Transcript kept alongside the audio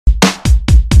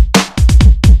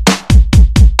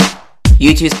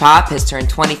U2's Pop has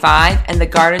turned 25, and the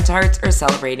Garden Tarts are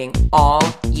celebrating all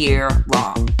year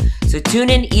long. So tune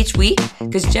in each week,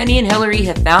 because Jenny and Hillary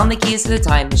have found the keys to the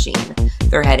time machine.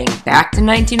 They're heading back to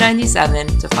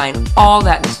 1997 to find all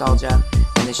that nostalgia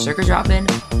and the sugar dropping,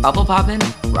 bubble popping,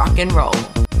 rock and roll.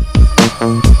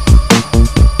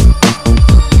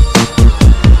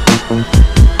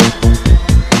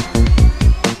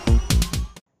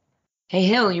 Hey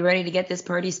Hill, you ready to get this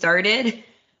party started?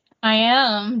 I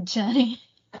am, Jenny.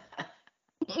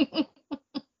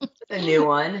 A new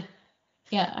one.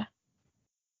 Yeah.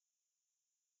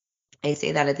 I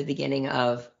say that at the beginning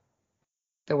of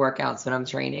the workouts when I'm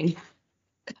training.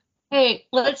 Hey,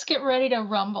 let's get ready to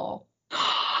rumble.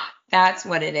 That's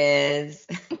what it is.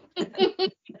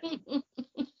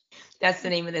 That's the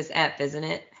name of this app, isn't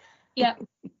it? Yeah.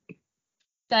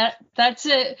 That's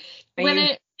it.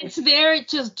 When it's there, it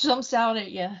just jumps out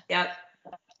at you. Yep.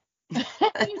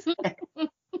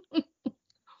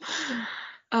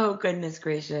 Oh, goodness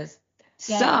gracious.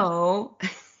 Yeah. So,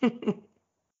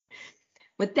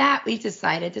 with that, we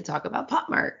decided to talk about Pop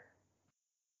Mart.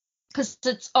 Because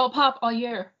it's all pop all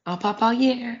year. All pop all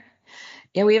year.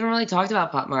 Yeah, we haven't really talked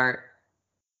about Pop Mart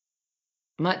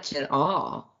much at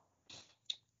all.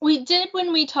 We did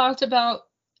when we talked about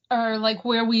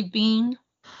where we've been.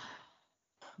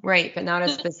 Right, but not a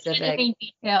specific any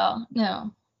detail.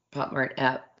 No. Pop Mart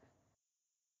app.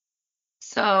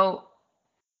 So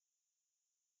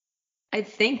I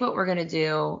think what we're going to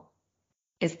do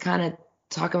is kind of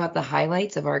talk about the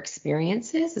highlights of our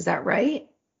experiences. Is that right?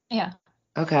 Yeah.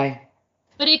 Okay.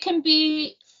 But it can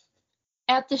be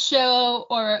at the show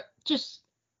or just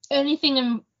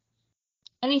anything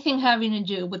having to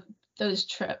do with those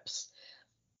trips.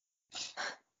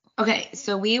 Okay,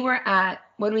 so we were at,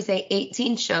 what did we say,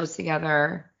 18 shows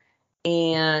together,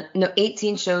 and no,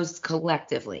 18 shows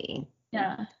collectively.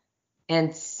 Yeah.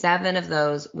 And 7 of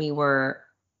those we were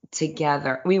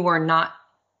together. We were in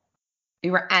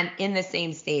the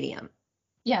same stadium.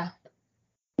 Yeah.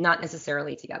 Not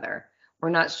necessarily together. We're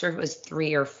not sure if it was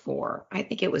 3 or 4. I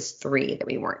think it was 3 that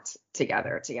we weren't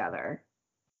together.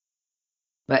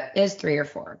 But it was 3 or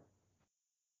 4.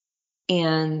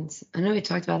 And I know we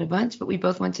talked about a bunch, but we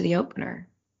both went to the opener.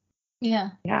 Yeah.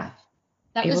 Yeah.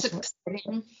 That was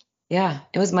exciting. Yeah.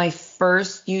 It was my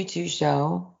first U2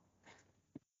 show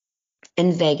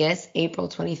in Vegas, April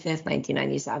 25th,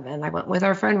 1997. I went with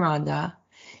our friend Rhonda.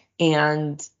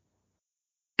 And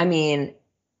I mean,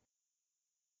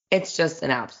 it's just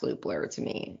an absolute blur to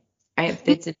me. I have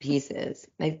bits and pieces.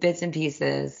 I have bits and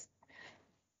pieces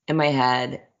in my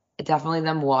head. Definitely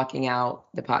them walking out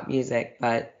the pop music,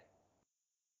 but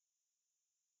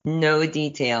no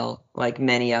detail like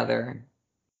many other.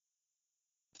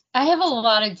 I have a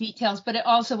lot of details, but it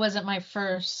also wasn't my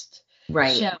first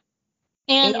show.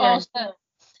 And also,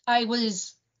 I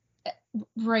was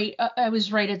right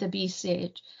at the B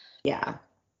stage. Yeah.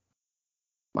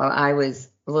 Well, I was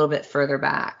a little bit further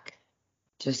back,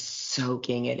 just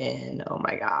soaking it in. Oh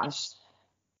my gosh.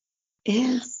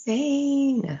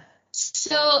 Insane.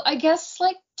 So I guess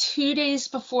 2 days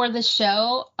before the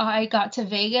show, I got to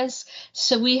Vegas.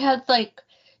 So we had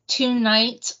 2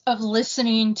 nights of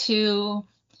listening to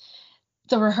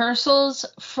the rehearsals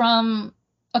from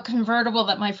a convertible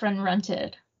that my friend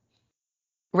rented.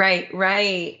 Right.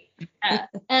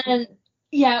 And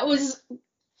yeah, it was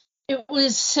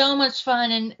so much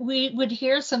fun, and we would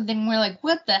hear something and we're like,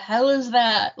 what the hell is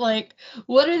that?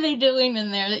 What are they doing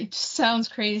in there? It just sounds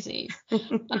crazy.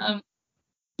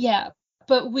 Yeah,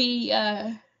 but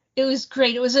it was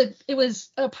great. It was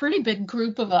a pretty big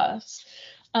group of us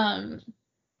that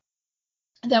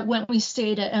we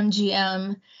stayed at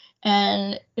MGM,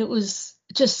 and it was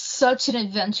just such an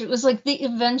adventure. It was like the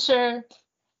adventure,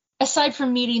 aside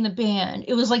from meeting the band,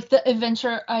 it was like the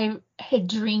adventure I had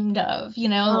dreamed of,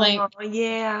 Oh,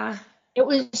 yeah. It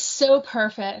was so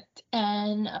perfect,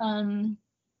 and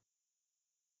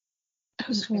it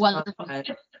was wonderful.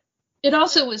 It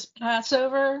also was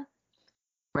Passover.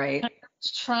 Right. I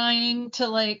was trying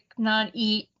to not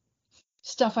eat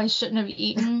stuff I shouldn't have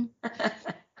eaten.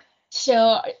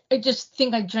 So I just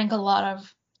think I drank a lot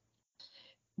of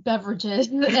beverages,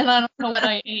 and I don't know what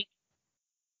I ate.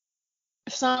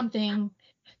 Something,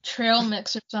 trail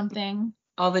mix or something.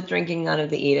 All the drinking, none of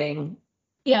the eating.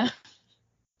 Yeah.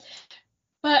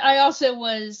 But I also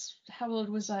was, how old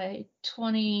was I?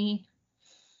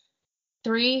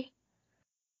 23?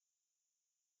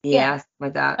 Yeah,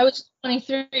 like that. I was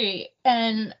 23,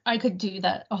 and I could do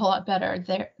that a whole lot better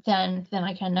there than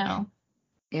I can now.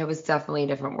 It was definitely a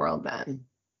different world then.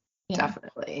 Yeah.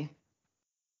 Definitely.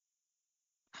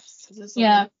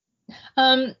 Yeah.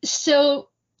 So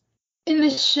in the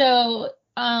show,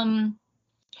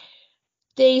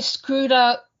 they screwed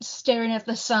up staring at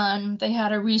the sun. They had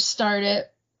to restart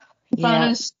it. Yeah.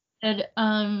 Bono said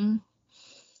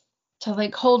to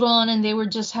like hold on, and they were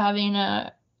just having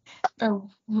a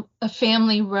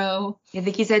family row. I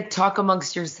think he said talk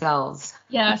amongst yourselves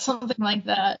Yeah, something like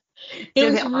that.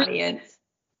 to the audience.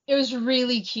 It was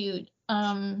really cute.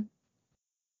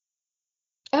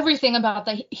 Everything about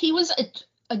that. He was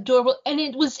adorable, and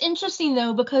it was interesting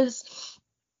though because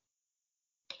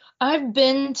I've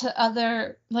been to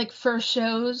other like first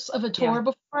shows of a tour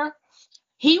before.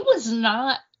 He was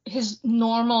not his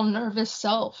normal nervous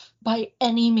self by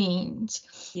any means.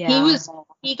 Yeah.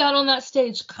 He got on that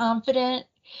stage confident,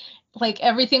 like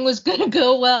everything was gonna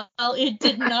go well. It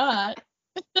did not.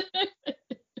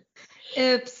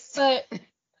 Oops. But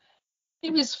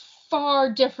it was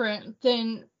far different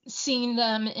than seeing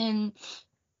them in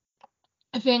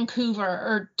Vancouver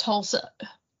or Tulsa.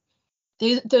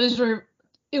 Those were,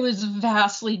 it was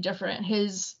vastly different.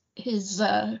 His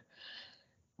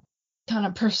kind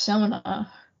of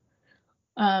persona.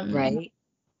 Right.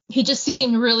 He just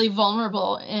seemed really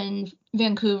vulnerable in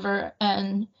Vancouver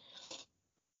and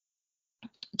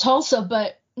Tulsa,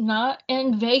 but not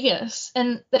in Vegas.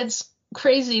 And that's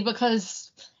crazy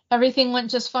because everything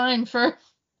went just fine for.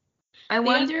 I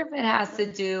wonder if it has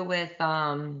to do with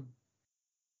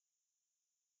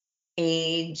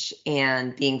age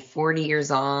and being 40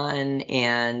 years on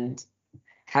and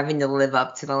having to live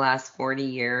up to the last 40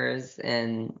 years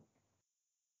and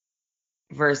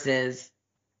versus.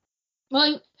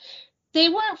 Well, they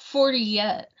weren't 40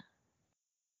 yet.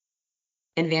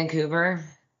 In Vancouver?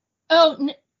 Oh,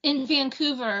 in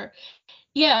Vancouver.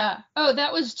 Yeah. Oh,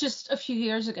 that was just a few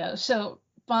years ago. So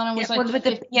Bono was like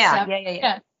 57.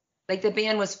 Yeah. Like the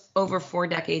band was over 4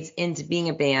 decades into being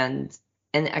a band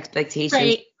and the expectations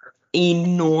right. were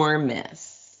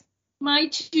enormous. My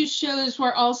 2 shows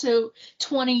were also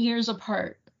 20 years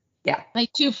apart. Yeah. My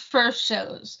 2 first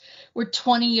shows were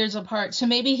 20 years apart. So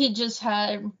maybe he just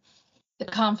had the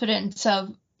confidence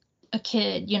of a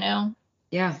kid, you know?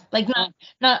 Yeah. Like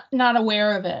not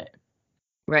aware of it.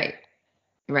 Right.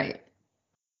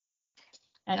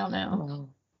 I don't know. Wow.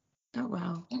 Oh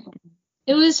wow.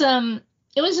 It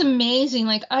was amazing.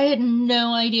 Like I had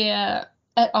no idea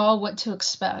at all what to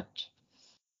expect.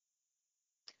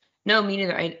 No, me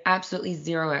neither. I had absolutely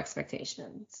zero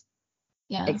expectations.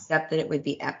 Yeah. Except that it would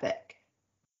be epic.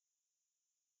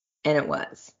 And it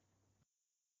was.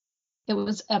 It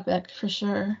was epic for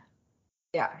sure.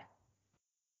 Yeah.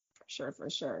 For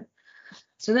sure.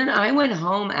 So then I went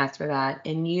home after that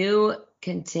and you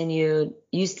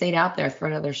stayed out there for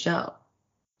another show.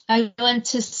 I went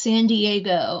to San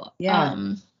Diego. Yeah.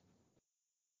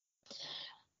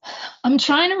 I'm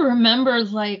trying to remember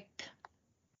like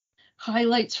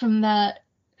highlights from that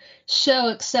show,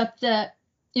 except that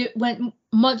it went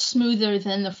much smoother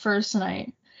than the first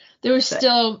night. They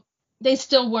still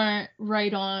weren't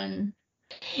right on.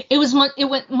 It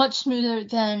went much smoother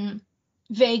than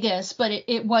Vegas, but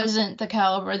it wasn't the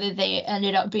caliber that they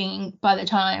ended up being by the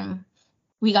time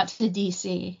we got to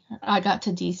DC. I got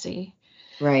to DC.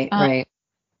 Right.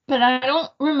 But I don't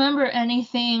remember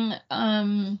anything.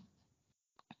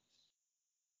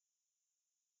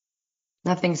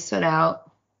 Nothing stood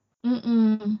out.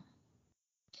 No,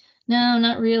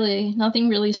 not really. Nothing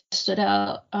really stood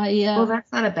out. Well,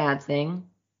 that's not a bad thing.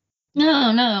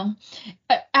 No.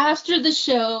 After the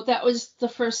show, that was the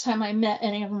first time I met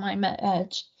any of them. I met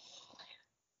Edge.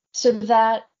 So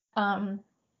that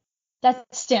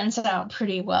stands out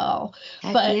pretty well.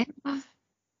 Heck but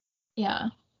yeah.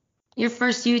 Your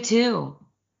first U2.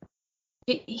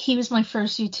 He was my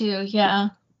first U2, yeah.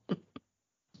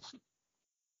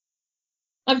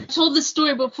 I've told this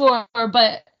story before,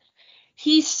 but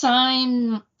he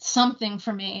signed something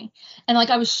for me, and like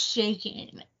I was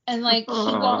shaking, and like he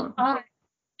walked by,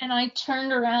 and I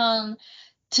turned around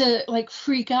to like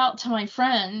freak out to my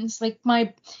friends. Like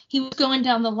he was going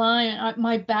down the line,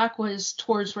 my back was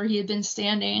towards where he had been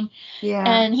standing,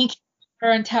 and he came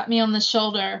over and tapped me on the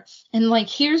shoulder, and like,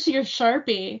 here's your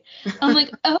Sharpie. I'm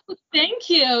like, oh, thank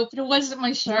you, but it wasn't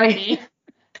my Sharpie. Right.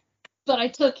 But I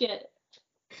took it.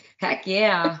 Heck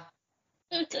yeah.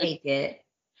 Take it.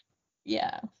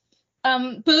 Yeah.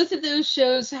 Both of those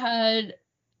shows had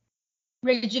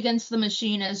Rage Against the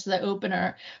Machine as the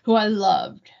opener, who I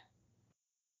loved.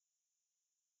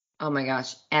 Oh my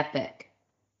gosh, epic.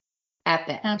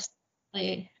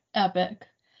 Absolutely epic.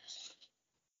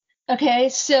 Okay,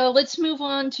 so let's move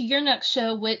on to your next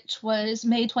show, which was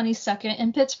May 22nd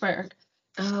in Pittsburgh.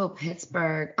 Oh,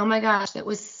 Pittsburgh. Oh my gosh, that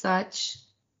was such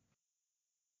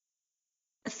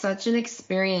an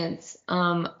experience.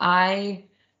 I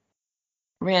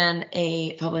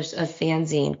published a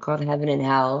fanzine called Heaven and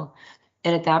Hell.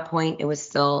 And at that point, it was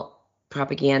still,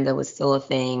 propaganda was still a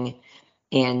thing.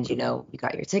 And, you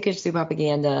got your tickets through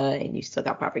propaganda, and you still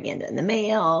got propaganda in the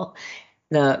mail,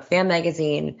 the fan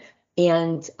magazine.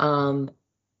 And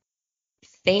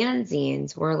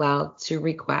fanzines were allowed to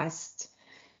request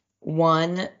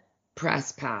one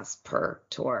press pass per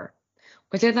tour,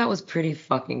 which I thought was pretty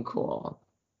fucking cool.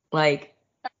 Like,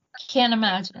 can't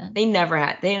imagine. they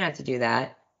didn't have to do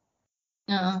that.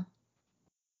 No.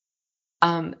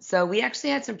 So we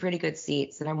actually had some pretty good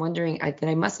seats, and I'm wondering that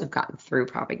I must have gotten through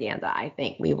propaganda. I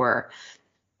think we were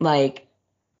like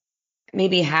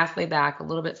maybe halfway back, a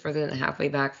little bit further than halfway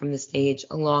back from the stage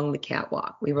along the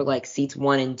catwalk. We were like seats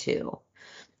 1 and 2,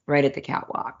 right at the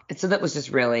catwalk. And so that was just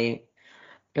really,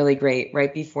 really great.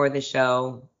 Right before the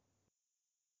show,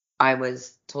 I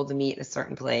was told to meet in a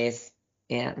certain place,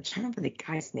 and I'm trying to remember the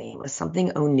guy's name. It was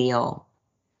something O'Neill.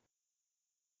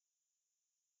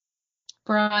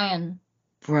 Brian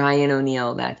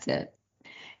O'Neill, that's it.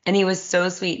 And he was so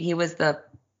sweet. He was the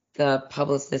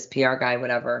publicist, PR guy,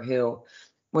 whatever, who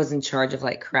was in charge of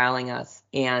like corralling us.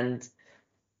 And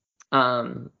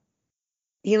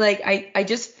he I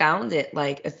just found it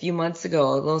like a few months ago,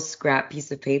 a little scrap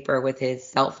piece of paper with his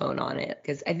cell phone on it,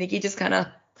 because I think he just kind of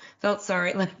felt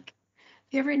sorry, like, if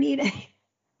you ever need it.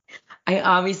 I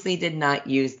obviously did not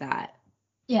use that.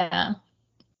 Yeah.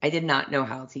 I did not know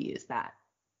how to use that,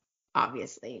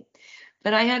 obviously.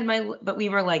 But we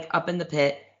were like up in the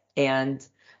pit, and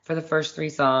for the first 3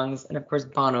 songs, and of course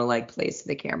Bono like plays to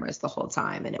the cameras the whole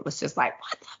time, and it was just like,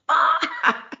 what the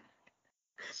fuck?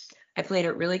 I played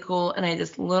it really cool, and I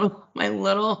just my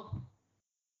little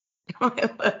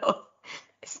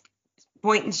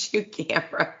point and shoot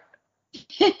camera.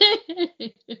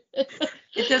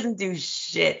 It doesn't do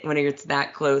shit when it's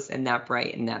that close and that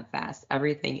bright and that fast.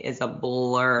 Everything is a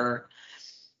blur.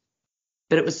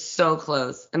 But it was so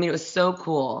close. I mean, it was so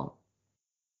cool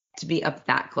to be up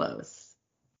that close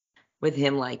with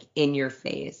him, like, in your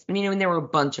face. I mean, when there were a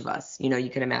bunch of us, you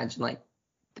could imagine, like,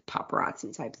 the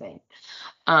paparazzi type thing.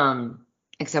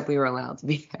 Except we were allowed to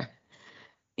be there.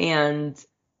 And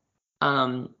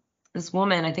this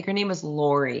woman, I think her name was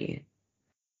Lori.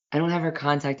 I don't have her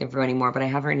contact info anymore, but I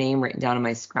have her name written down in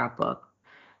my scrapbook.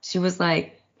 She was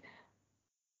like,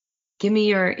 give me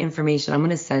your information. I'm going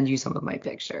to send you some of my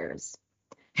pictures.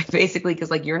 Basically,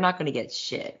 because, like, you're not going to get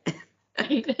shit.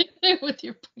 With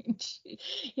your print sheet.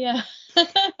 Yeah.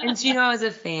 And I was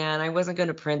a fan. I wasn't going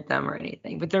to print them or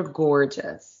anything, but they're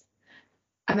gorgeous.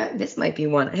 This might be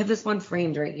one. I have this one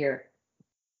framed right here.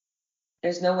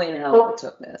 There's no way in hell I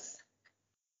took this.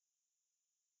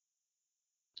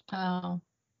 Oh.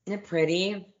 Isn't it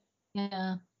pretty?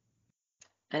 Yeah.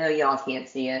 I know y'all can't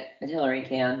see it, but Hillary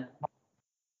can.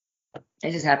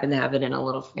 I just happen to have it in a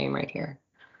little frame right here,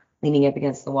 leaning up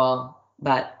against the wall.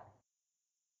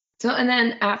 And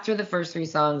then after the first 3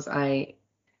 songs, I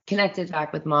connected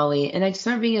back with Molly, and I just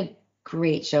remember being a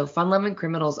great show. Fun Loving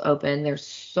Criminals open. They're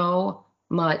so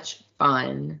much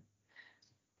fun.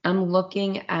 I'm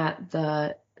looking at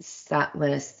the set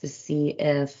list to see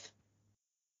if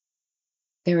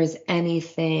there was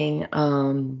anything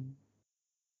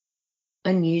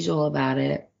unusual about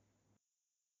it.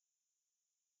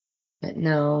 But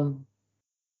no.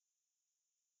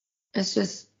 I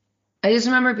just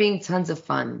remember being tons of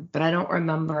fun, but I don't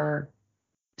remember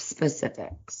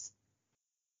specifics.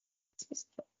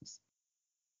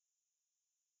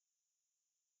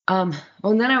 Well,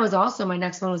 and then my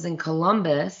next one was in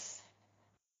Columbus,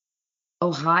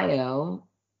 Ohio,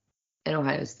 at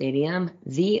Ohio Stadium,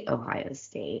 the Ohio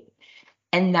State.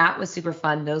 And that was super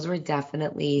fun. Those were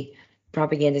definitely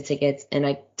propaganda tickets. And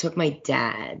I took my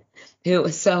dad, my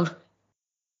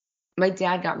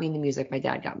dad got me into music. My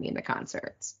dad got me into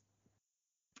concerts.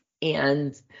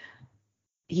 And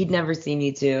he'd never seen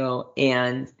U2.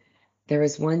 And there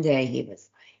was one day he was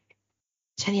like,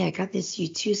 Jenny, I got this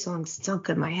U2 song stuck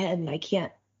in my head and I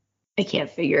can't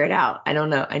figure it out. I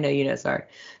don't know. I know sorry.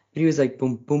 But he was like,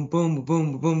 boom, boom, boom,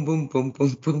 boom, boom, boom, boom,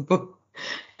 boom, boom, boom.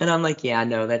 And I'm like, yeah,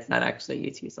 no, that's not actually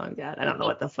a U2 song, Dad. I don't know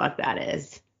what the fuck that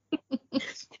is.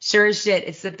 Sure as shit,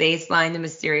 it's the bass line, The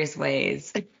Mysterious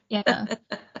Ways. Yeah.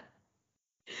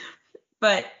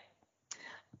 But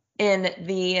in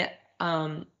the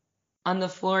on the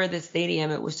floor of the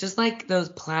stadium, it was just like those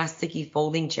plasticky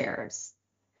folding chairs,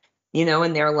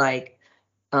 and they're like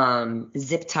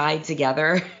zip tied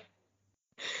together.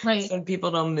 Right. So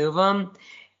people don't move them.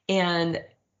 And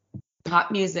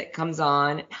pop music comes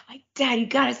on. I'm like, Dad, you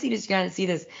gotta see this. You gotta see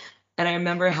this. And I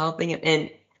remember helping him. And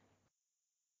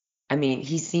I mean,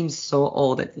 he seems so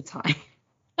old at the time.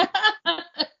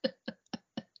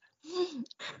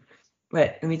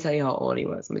 Wait, let me tell you how old he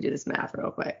was. Let me do this math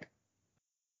real quick.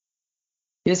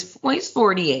 He's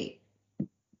 48.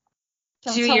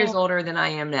 That's 2 years older than I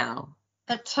am now.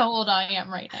 That's how old I am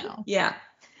right now. Yeah.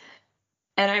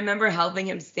 And I remember helping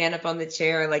him stand up on the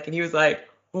chair, like, and he was like,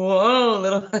 whoa,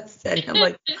 little steady. I'm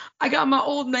like, I got my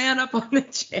old man up on the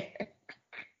chair.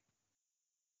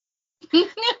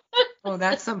 Oh,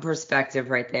 that's some perspective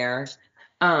right there.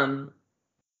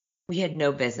 We had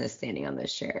no business standing on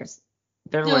those chairs.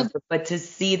 But to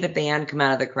see the band come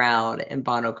out of the crowd and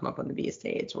Bono come up on the B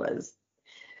stage was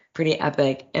pretty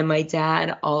epic. And my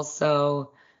dad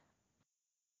also,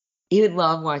 he would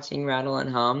love watching Rattle and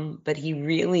Hum, but he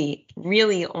really,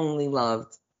 really only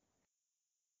loved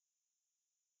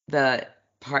the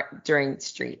part during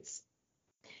Streets.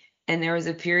 And there was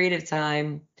a period of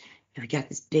time, we got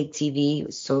this big TV. He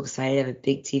was so excited to have a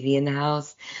big TV in the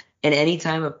house. And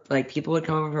anytime like people would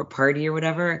come over for a party or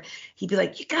whatever, he'd be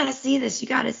like, you gotta see this, you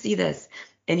gotta see this.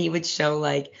 And he would show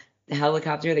like the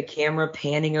helicopter, the camera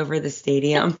panning over the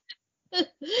stadium.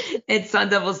 It's Sun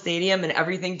Devil Stadium and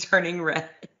everything turning red.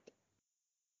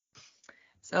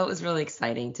 So it was really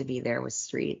exciting to be there with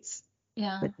Streets.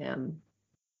 Yeah. With him.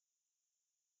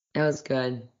 That was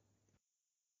good.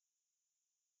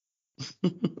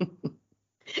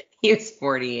 He was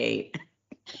 48.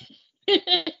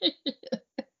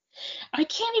 I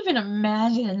can't even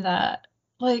imagine that.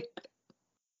 Like,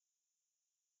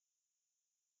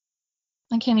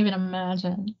 I can't even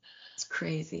imagine. It's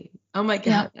crazy. Oh my God,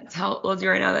 Yeah. That's how old you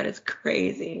are now. That is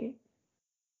crazy.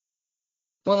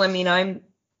 Well, I mean, I'll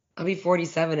be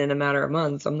 47 in a matter of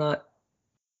months. I'm not.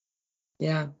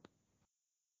 Yeah.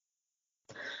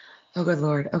 Oh, good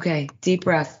Lord. Okay, deep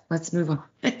breath. Let's move on.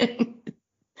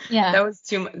 Yeah. That was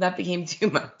that became too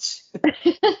much.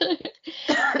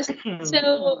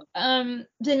 So,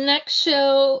 the next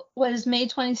show was May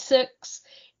 26th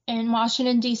in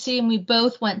Washington, D.C., and we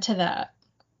both went to that.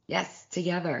 Yes,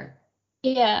 together.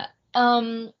 Yeah.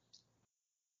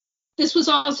 This was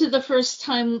also the first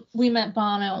time we met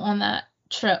Bono on that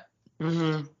trip.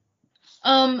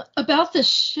 Mm-hmm. About the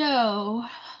show,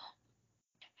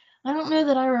 I don't know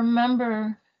that I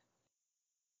remember.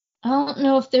 I don't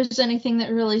know if there's anything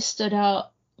that really stood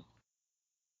out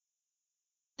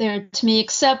there to me,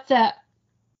 except that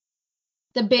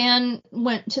the band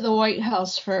went to the White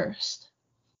House first.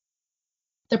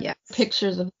 The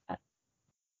pictures of that.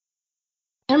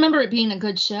 I remember it being a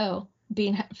good show,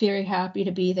 being very happy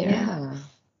to be there. Yeah.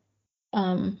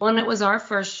 Well, and it was our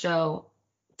first show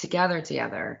together.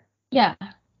 Yeah.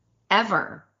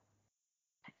 Ever.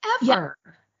 Yeah,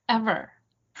 ever.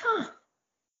 Huh.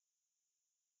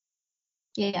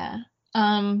 Yeah.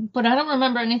 But I don't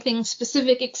remember anything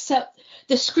specific except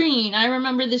the screen. I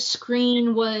remember the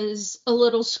screen was a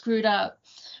little screwed up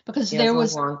because there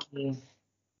was wonky.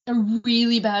 a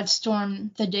really bad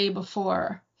storm the day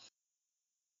before.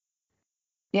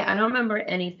 Yeah, I don't remember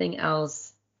anything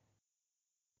else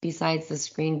besides the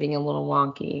screen being a little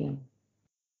wonky,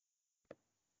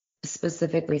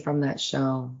 specifically from that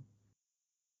show.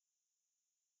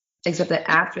 Except that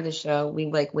after the show, we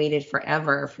like waited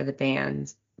forever for the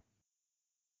band.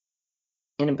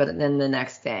 But then the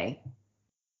next day,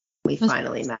 we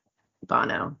finally met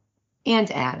Bono and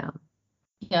Adam.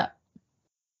 Yeah.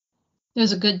 It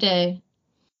was a good day.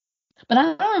 But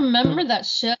I don't remember that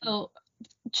show.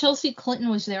 Chelsea Clinton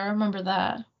was there. I remember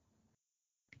that.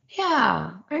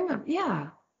 Yeah, I remember. Yeah.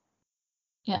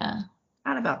 Yeah.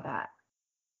 Not about that.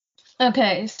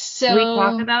 Okay, so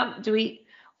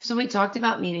we talked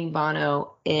about meeting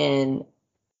Bono in,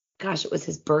 gosh, it was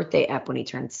his birthday up when he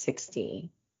turned 60.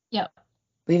 Yep.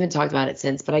 We haven't talked about it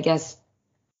since, but I guess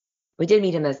we did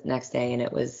meet him the next day, and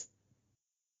it was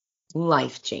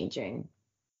life-changing.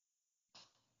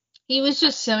 He was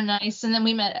just so nice, and then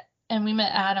we met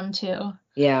Adam too.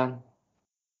 Yeah.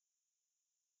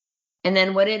 And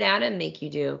then what did Adam make you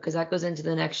do? Because that goes into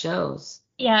the next shows.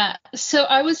 Yeah. So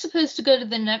I was supposed to go to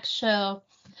the next show,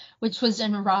 which was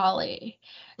in Raleigh.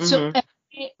 Mm-hmm. So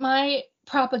my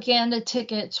propaganda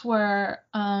tickets were,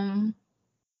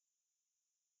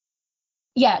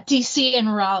 DC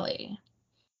and Raleigh.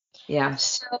 Yeah.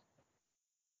 So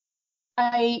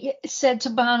I said to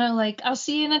Bono, like, I'll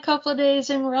see you in a couple of days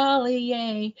in Raleigh,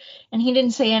 yay. And he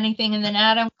didn't say anything. And then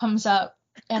Adam comes up.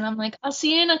 And I'm like, I'll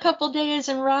see you in a couple days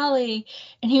in Raleigh.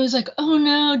 And he was like, oh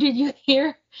no, did you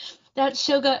hear? That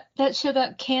show got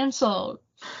canceled.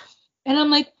 And I'm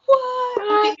like,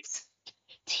 what?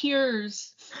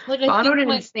 Tears. Like, Bono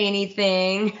didn't say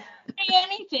anything.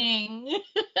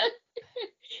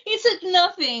 He said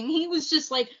nothing. He was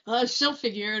just like, she'll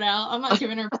figure it out. I'm not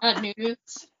giving her bad news.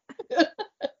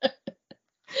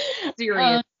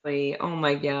 Seriously. Oh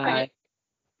my God. Right.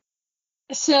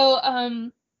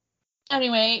 So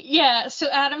anyway, yeah. So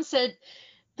Adam said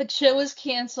the show was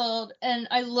canceled, and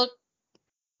I looked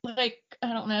like,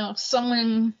 I don't know,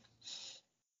 someone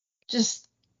just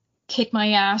kicked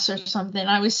my ass or something.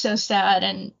 I was so sad,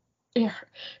 and Yeah.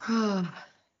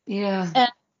 and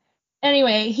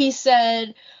anyway, he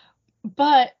said,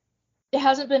 but it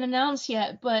hasn't been announced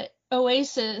yet, but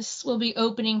Oasis will be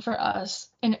opening for us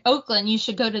in Oakland. You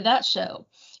should go to that show.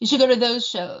 You should go to those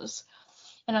shows.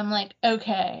 And I'm like,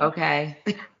 okay. Okay.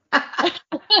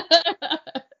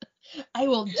 I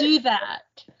will do that.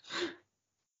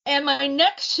 And my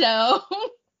next show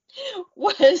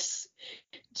was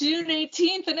June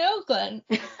 18th in Oakland.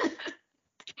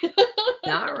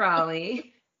 Not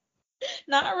Raleigh.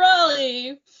 Not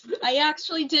Raleigh. I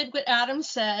actually did what Adam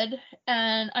said,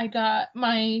 and I got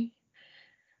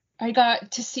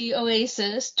to see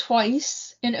Oasis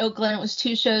twice in Oakland. It was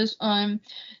 2 shows on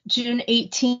June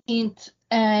 18th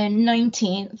and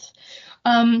 19th.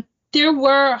 There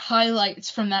were highlights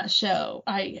from that show.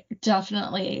 I'm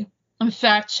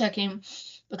fact checking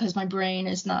because my brain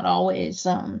is not always.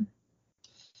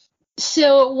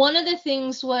 So one of the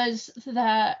things was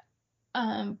that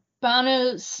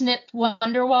Bono snipped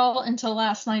Wonderwall into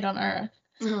Last Night on Earth.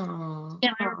 Oh.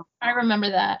 And I remember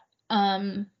that.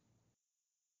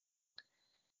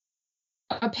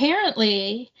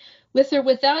 Apparently, With or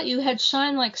Without You had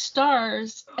Shine Like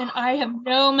Stars, and I have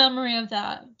no memory of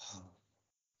that.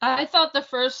 I thought the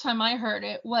first time I heard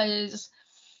it was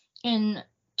in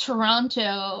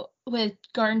Toronto with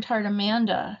Garden Tart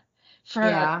Amanda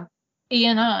for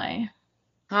E&I.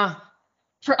 Huh.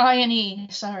 For I&E,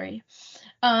 sorry.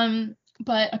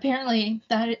 But apparently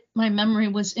that my memory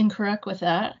was incorrect with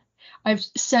that. I've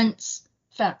since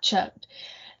fact checked.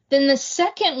 Then the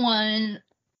second one,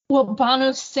 well,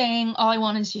 Bono sang All I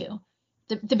Want Is You.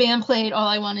 The band played All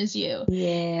I Want Is You.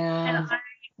 Yeah.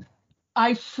 And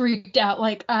I freaked out.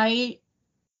 Like, I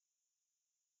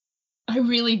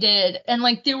really did. And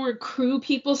like, there were crew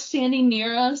people standing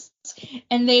near us,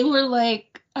 and they were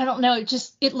like, I don't know,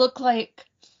 it looked like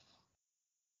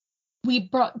we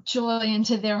brought joy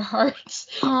into their hearts.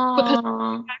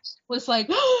 Aww. Because it was like,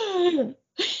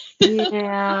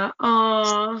 yeah.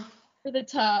 Aww. For the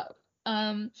top.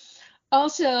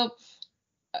 Also,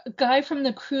 a guy from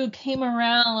the crew came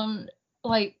around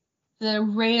like the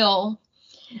rail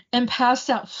and passed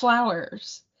out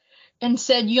flowers and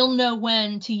said, "You'll know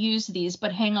when to use these,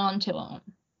 but hang on to them."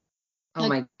 Oh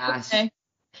my gosh. Okay.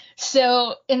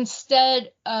 So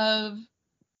instead of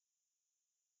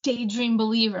Daydream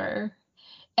Believer,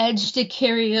 Edge did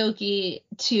karaoke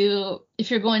to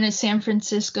If You're Going to San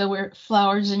Francisco, Wear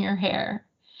Flowers in Your Hair.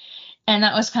 And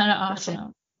that was kind of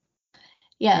awesome.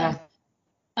 Yeah.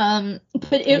 But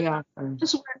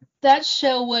that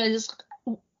show was,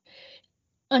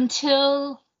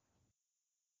 until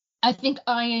I think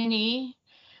I&E,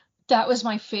 that was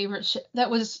my favorite show.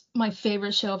 That was my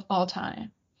favorite show of all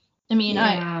time. I mean,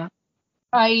 I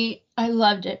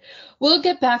loved it. We'll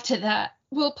get back to that.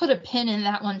 We'll put a pin in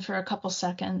that one for a couple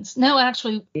seconds. No,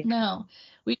 actually, no.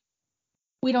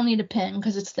 We don't need a pin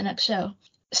because it's the next show.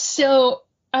 So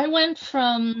I went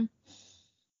from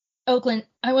Oakland.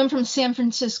 I went from San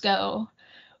Francisco.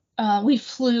 We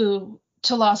flew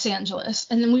to Los Angeles,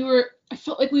 and then I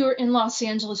felt like we were in Los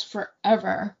Angeles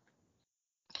forever.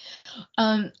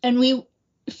 And we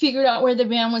figured out where the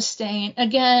band was staying.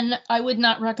 Again, I would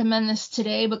not recommend this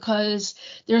today because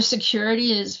their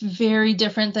security is very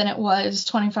different than it was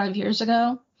 25 years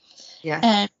ago. Yes.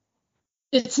 And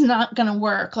it's not going to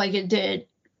work like it did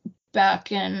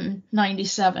back in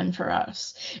 97 for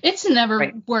us. It's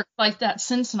never worked like that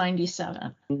since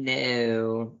 97.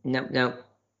 No,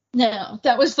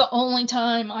 that was the only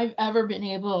time I've ever been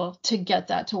able to get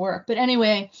that to work. But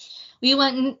anyway, we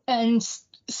went and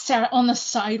sat on the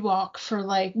sidewalk for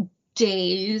like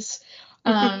days.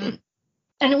 And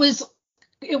it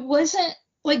wasn't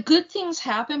like good things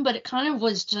happened, but it kind of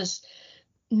was just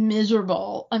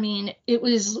miserable. I mean, it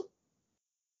was,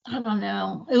 I don't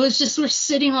know. It was just, we're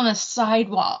sitting on a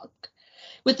sidewalk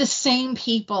with the same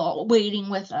people waiting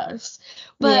with us.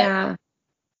 But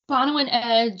Bono and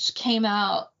Edge came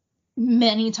out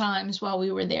many times while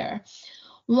we were there.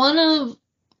 One of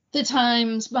the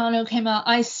times Bono came out,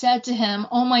 I said to him,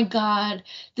 "Oh my God,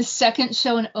 the second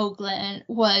show in Oakland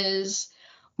was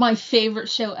my favorite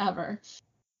show ever.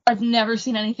 I've never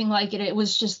seen anything like it. It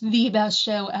was just the best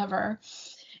show ever."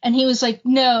 And he was like,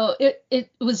 "No,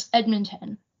 it was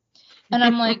Edmonton." And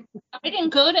I'm like, "I didn't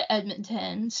go to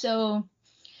Edmonton." So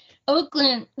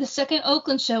Oakland, the second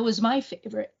Oakland show was my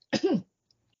favorite.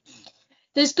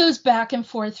 This goes back and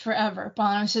forth forever.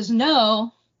 Bono says,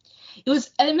 "No, It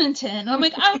was Edmonton. I'm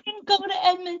like, I didn't go to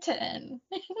Edmonton.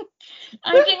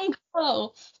 I didn't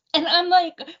go. And I'm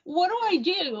like, what do I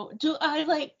do? Do I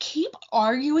like keep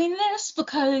arguing this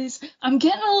because I'm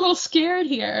getting a little scared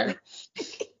here?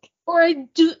 Or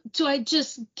do I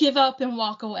just give up and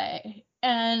walk away?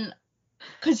 And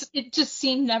because it just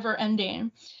seemed never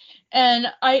ending. And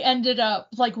I ended up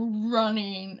like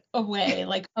running away,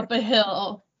 like up a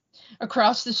hill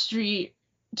across the street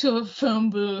to a phone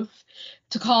booth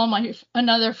to call my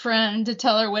another friend to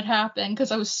tell her what happened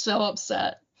because I was so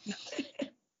upset.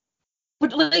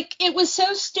 But like it was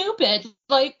so stupid.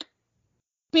 Like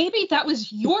maybe that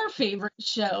was your favorite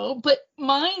show, but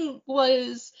mine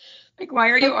was Like, why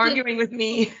are you arguing with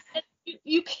me?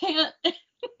 You can't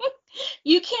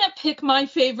you can't pick my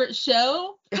favorite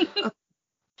show.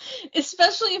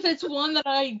 Especially if it's one that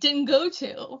I didn't go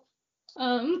to.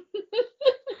 Oh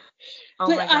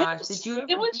my gosh.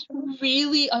 It was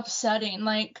really upsetting,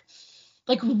 like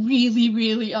really,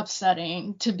 really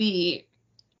upsetting to be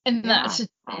in that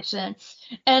situation.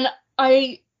 And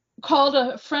I called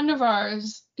a friend of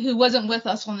ours who wasn't with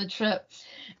us on the trip,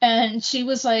 and she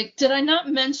was like, did I not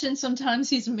mention sometimes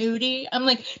he's moody? I'm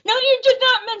like, no, you did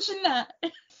not mention that.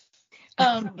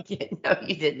 No,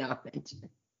 you did not mention.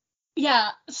 Yeah,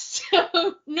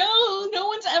 so no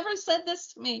one's ever said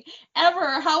this to me,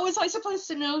 ever. How was I supposed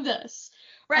to know this?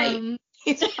 Right.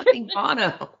 He's fucking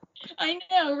Bono. I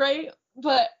know, right?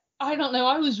 But I don't know.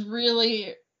 I was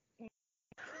really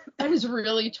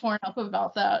torn up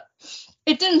about that.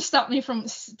 It didn't stop me from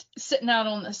sitting out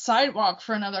on the sidewalk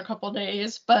for another couple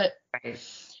days, but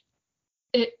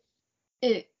it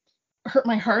hurt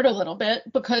my heart a little bit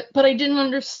but I didn't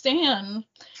understand.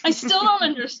 I still don't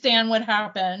understand what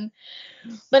happened.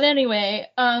 But anyway,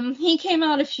 he came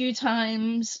out a few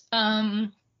times.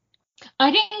 I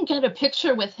didn't get a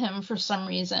picture with him for some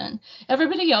reason.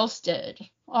 Everybody else did.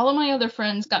 All of my other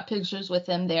friends got pictures with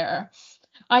him there.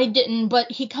 I didn't,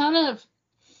 but he kind of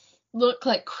looked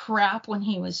like crap when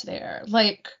he was there.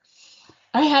 Like,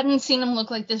 I hadn't seen him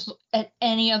look like this at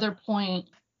any other point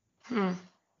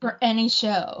for any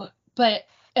show. But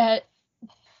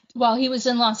while he was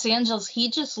in Los Angeles, he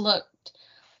just looked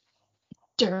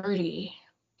dirty.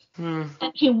 And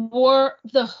he wore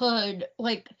the hood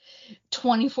like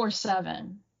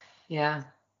 24/7. Yeah.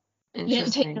 He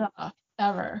didn't take it off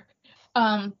ever.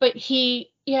 But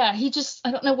he just,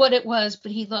 I don't know what it was,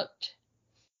 but he looked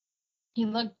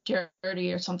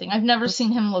dirty or something. I've never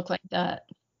seen him look like that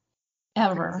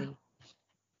ever. Crazy.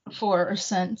 Before or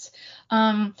since.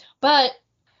 But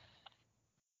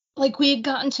like we had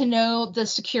gotten to know the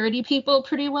security people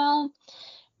pretty well,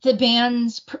 the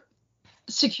band's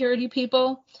security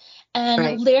people,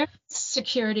 and Larry's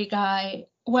security guy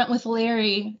went with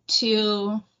Larry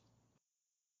to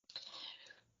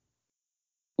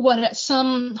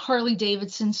some Harley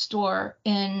Davidson store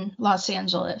in Los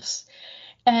Angeles.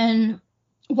 And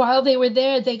while they were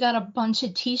there, they got a bunch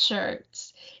of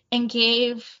t-shirts and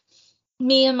gave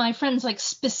me and my friends, like,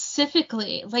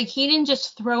 specifically, like, he didn't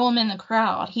just throw them in the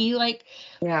crowd. He, like,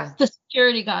 the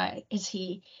security guy,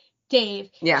 Dave,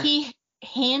 he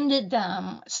handed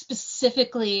them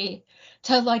specifically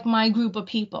to, like, my group of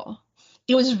people.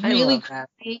 It was really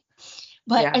crazy,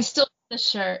 but I still have the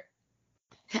shirt.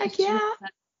 Heck yeah.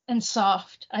 And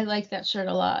soft. I like that shirt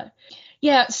a lot.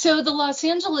 Yeah, so the Los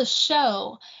Angeles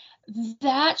show,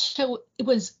 that show, it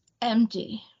was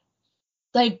empty.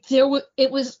 Like,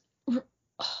 it was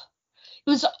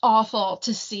awful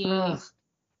to see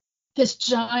this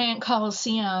giant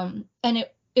Coliseum, and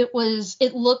it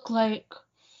looked like,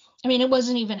 I mean, it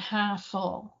wasn't even half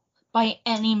full by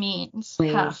any means.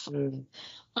 Half.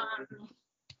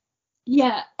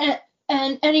 Yeah, and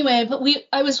anyway, but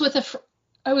I was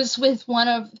with one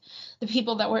of the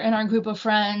people that were in our group of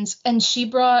friends, and she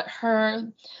brought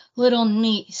her little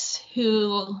niece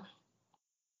who,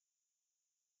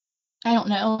 I don't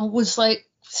know, was like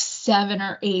 7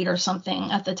 or 8 or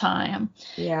something at the time.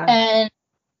 Yeah. And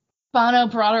Bono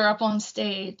brought her up on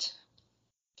stage.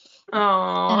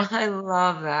 Oh, I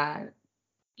love that.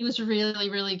 He was really,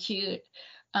 really cute.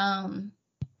 Yeah,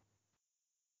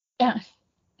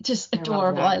 just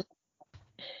adorable.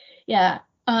 Yeah.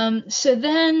 So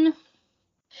this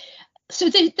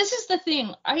is the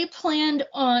thing. I planned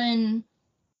on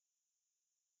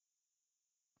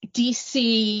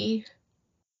DC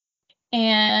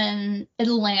and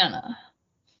Atlanta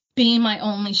being my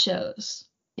only shows.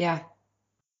 Yeah.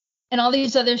 And all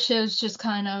these other shows just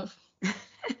kind of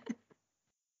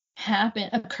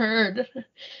occurred,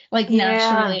 like,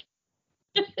 naturally.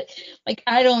 Like,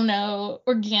 I don't know,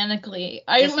 organically.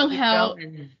 I don't know how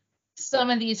some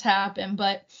of these happen,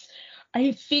 but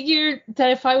I figured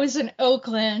that if I was in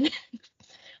Oakland,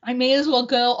 I may as well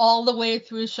go all the way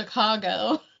through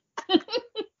Chicago,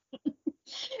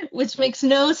 which makes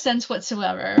no sense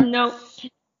whatsoever. Nope.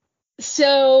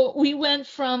 So we went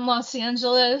from Los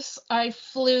Angeles. I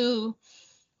flew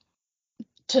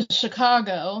to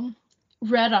Chicago,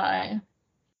 red eye,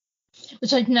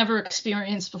 which I'd never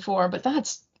experienced before, but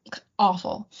that's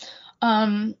awful.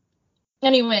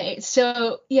 Anyway,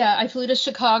 so yeah, I flew to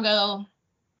Chicago.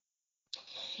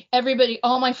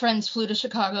 All my friends flew to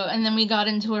Chicago, and then we got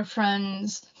into a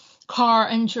friend's car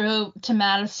and drove to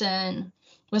Madison,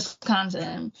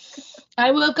 Wisconsin.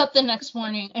 I woke up the next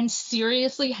morning and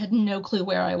seriously had no clue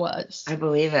where I was. I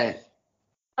believe it.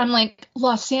 I'm like,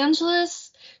 Los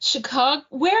Angeles, Chicago,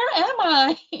 where am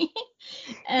I?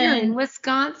 You're in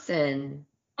Wisconsin.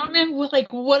 I mean,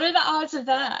 like, what are the odds of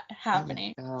that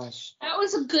happening? Oh my gosh. That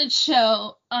was a good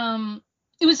show.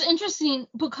 It was interesting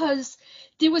because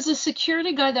there was a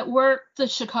security guy that worked the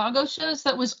Chicago shows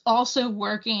that was also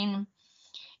working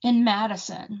in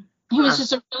Madison. He was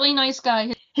just a really nice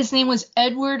guy. His name was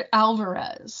Edward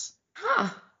Alvarez. Huh.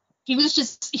 He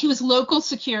was local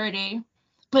security,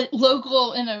 but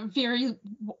local in a very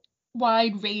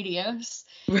wide radius.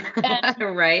 And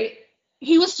right.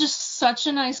 he was just such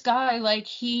a nice guy. Like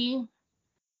he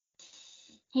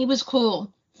was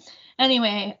cool.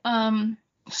 Anyway,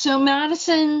 so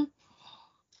Madison,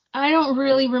 I don't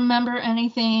remember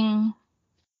anything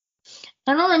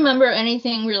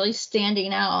really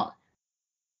standing out.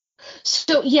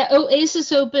 So yeah,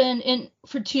 Oasis opened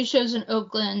for 2 shows in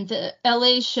Oakland. The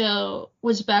LA show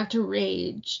was back to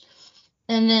Rage.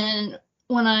 And then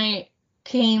when I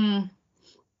came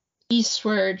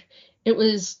eastward, it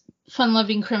was Fun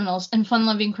Loving Criminals in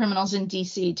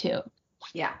DC too.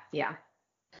 Yeah.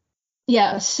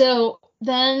 Yeah, so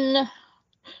then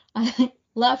I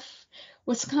left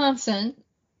Wisconsin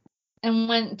and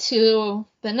went to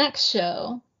the next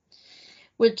show,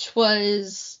 which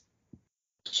was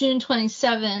June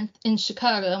 27th in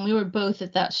Chicago, and we were both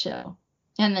at that show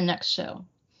and the next show.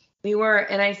 We were,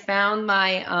 and I found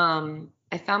my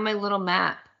little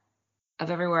map of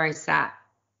everywhere I sat.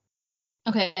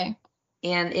 Okay.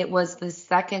 And it was the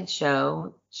second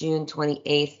show, June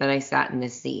 28th, that I sat in the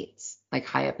seats, like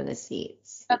high up in the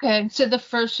seats. Okay, so the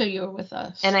first show you were with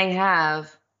us. And I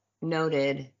have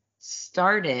noted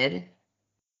started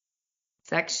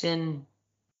section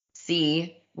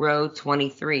C, row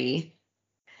 23,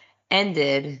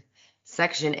 ended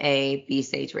section A, B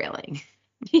stage railing.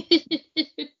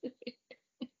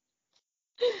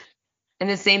 And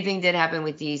the same thing did happen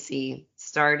with DC.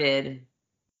 Started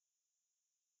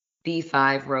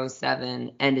B5, row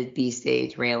 7, ended B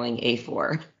stage railing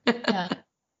A4. Yeah.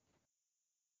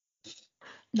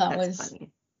 That's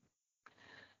funny.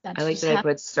 I like that I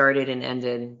put started and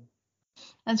ended.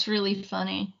 That's really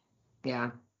funny.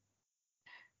 Yeah.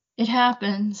 It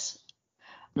happens.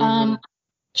 Mm-hmm.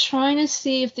 Trying to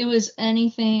see if there was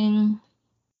anything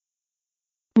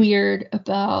weird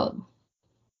about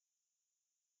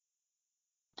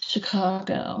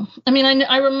Chicago. I mean,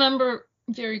 I remember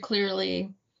very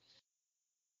clearly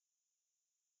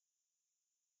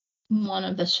one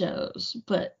of the shows,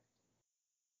 but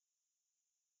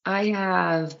I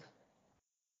have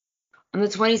on the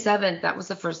 27th, that was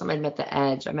the first time I'd met The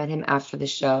Edge. I met him after the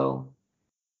show.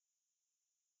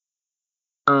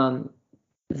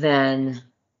 Then,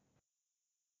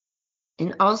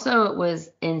 and also it was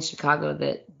in Chicago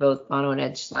that both Bono and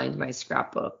Edge signed my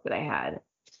scrapbook that I had.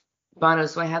 Bono,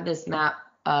 so I have this map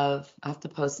of, I'll have to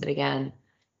post it again,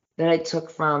 that I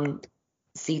took from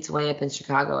seats way up in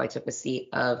Chicago. I took a seat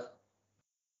of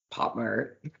Pop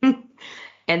Mart.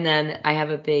 And then I have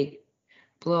a big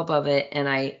blue above it, and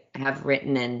I have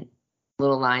written in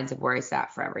little lines of where I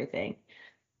sat for everything.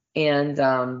 And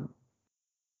I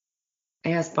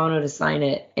asked Bono to sign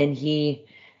it, and he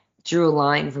drew a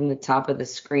line from the top of the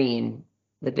screen,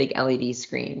 the big LED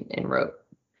screen, and wrote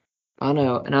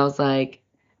Bono. And I was like,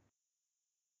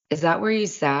 is that where you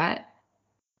sat?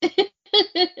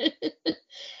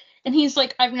 And he's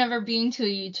like, I've never been to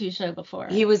a U2 show before.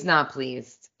 He was not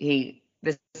pleased.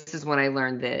 This is when I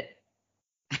learned that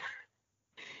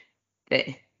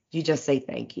you just say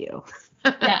thank you.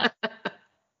 Yeah.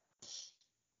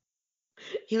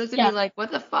 He looked at me like,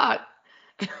 what the fuck?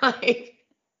 Like,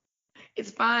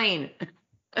 it's fine.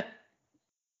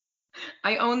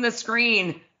 I own the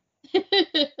screen.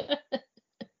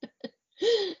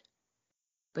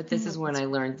 But this is when I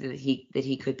learned that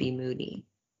he could be moody.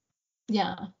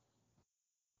 Yeah.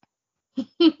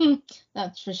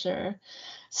 That's for sure.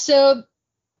 So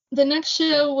the next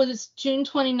show was June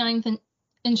 29th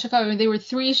in Chicago. There were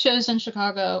 3 shows in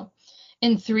Chicago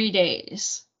in 3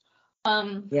 days.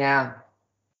 Yeah.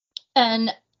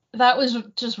 And that was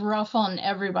just rough on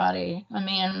everybody. I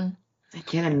mean, I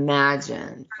can't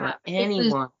imagine for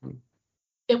anyone.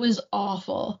 it was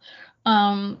awful.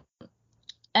 Um,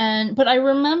 but I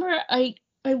remember I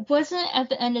wasn't at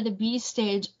the end of the B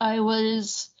stage. I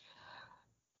was,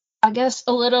 I guess,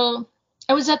 I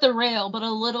was at the rail, but a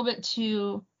little bit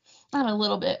too, not a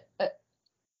little bit.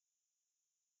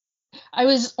 I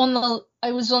was on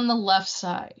the left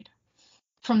side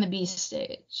from the B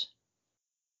stage.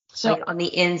 So Like on the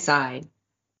inside.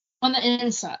 on the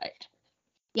inside.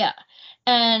 Yeah.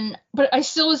 But I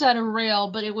still was at a rail,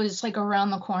 but it was like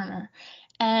around the corner.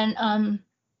 And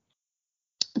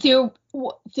there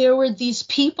were these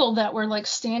people that were like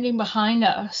standing behind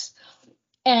us,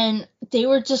 and they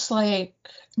were just like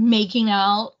making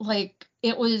out, like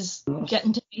it was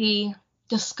getting to be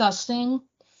disgusting.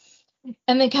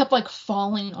 And they kept like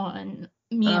falling on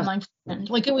me and my friend.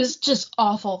 Like it was just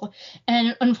awful.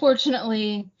 And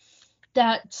unfortunately,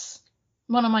 that's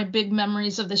one of my big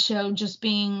memories of the show, just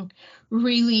being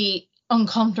really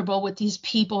uncomfortable with these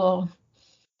people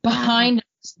behind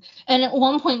us. And at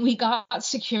one point we got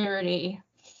security,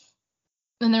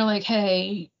 and they're like,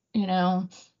 hey,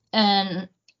 and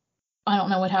I don't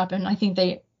know what happened. I think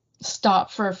they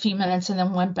stopped for a few minutes and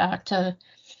then went back to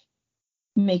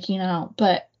making out,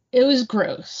 but it was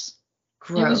gross.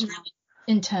 It was really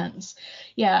intense.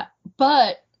 Yeah.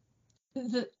 But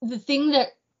the thing that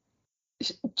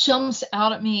jumps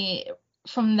out at me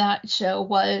from that show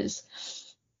was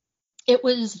it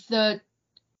was the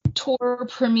tour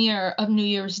premiere of New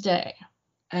Year's Day.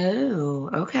 Oh,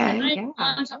 okay. And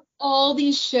I went to all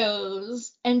these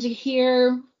shows, and to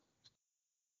hear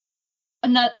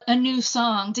a new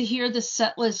song, to hear the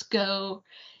set list go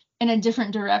in a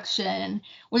different direction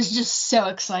was just so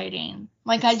exciting.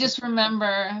 Like I just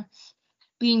remember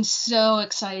being so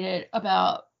excited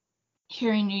about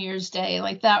hearing New Year's Day.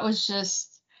 Like that was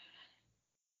just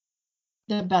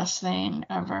the best thing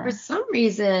ever. For some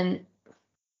reason,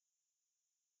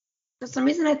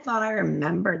 I thought I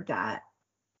remembered that,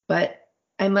 but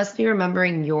I must be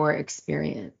remembering your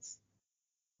experience.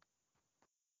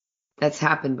 That's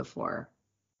happened before.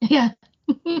 Yeah.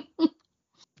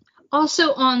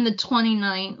 Also on the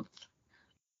 29th,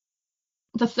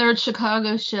 the third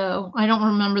Chicago show, I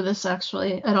don't remember this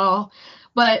actually at all,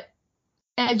 but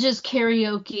Edge's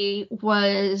karaoke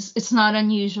was It's Not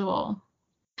Unusual.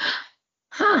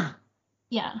 Huh.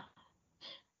 Yeah.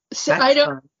 So That's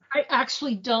I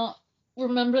actually don't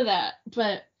remember that,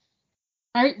 but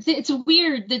it's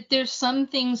weird that there's some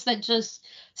things that just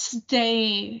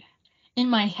stay in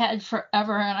my head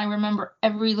forever, and I remember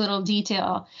every little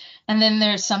detail. And then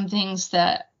there's some things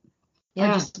that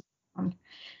are just,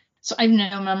 so I have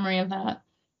no memory of that.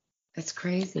 That's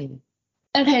crazy.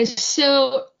 Okay,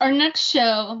 so our next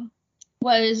show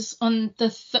was on the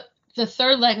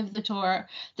third leg of the tour.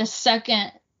 The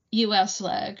second U.S.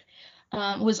 leg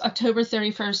was October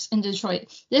 31st in Detroit.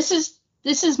 This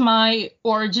is my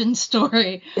origin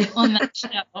story on that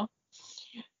show.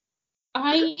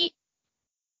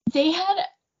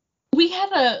 We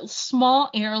had a small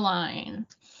airline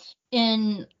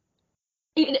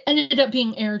it ended up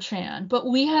being AirTran, but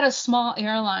we had a small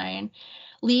airline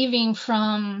leaving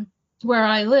from where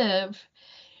I live,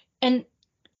 and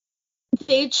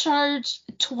they charged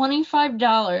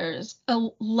 $25 a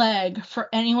leg for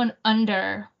anyone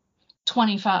under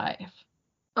 25.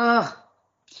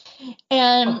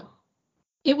 And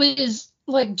it was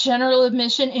like general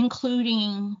admission,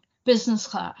 including business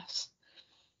class.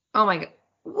 Oh my God.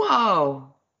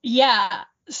 Whoa. Yeah.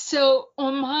 So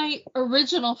on my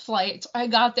original flight, I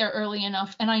got there early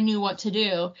enough and I knew what to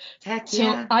do. Heck so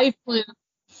yeah. I flew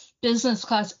business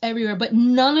class everywhere, but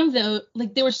none of those,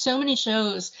 like there were so many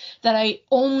shows that I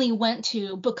only went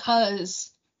to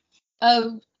because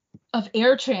of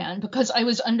AirTran, because I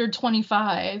was under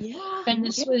 25. Yeah. And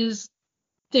this was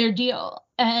their deal.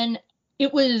 And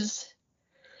it was,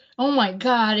 oh my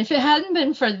God, if it hadn't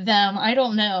been for them, I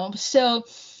don't know. So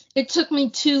it took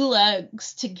me 2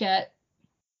 legs to get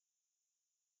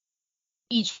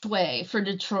each way for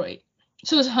Detroit.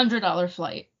 So it was a $100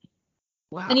 flight.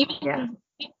 Wow. And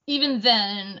even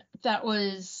then, that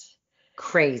was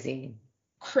crazy.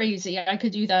 I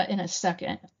could do that in a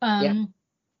second. But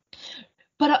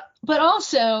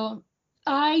also,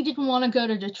 I didn't want to go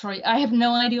to Detroit. I have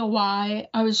no idea why.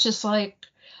 I was just like,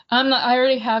 I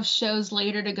already have shows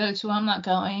later to go to. I'm not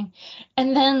going.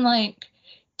 And then like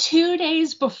 2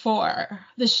 days before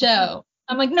the show,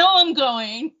 I'm like, no, I'm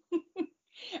going.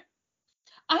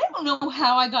 I don't know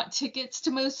how I got tickets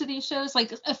to most of these shows.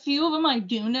 Like a few of them I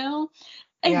do know.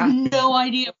 I have no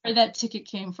idea where that ticket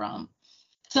came from.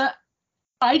 So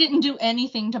I didn't do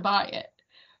anything to buy it.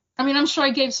 I mean, I'm sure I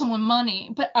gave someone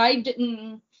money, but I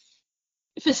didn't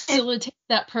facilitate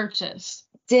that purchase.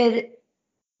 Did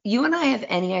you and I have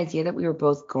any idea that we were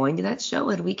both going to that show?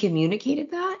 Had we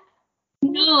communicated that?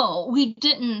 No, we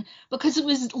didn't, because it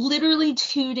was literally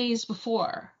 2 days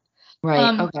before. Right.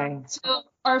 Um, Okay. so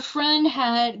our friend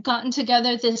had gotten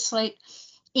together this like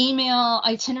email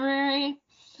itinerary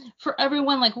for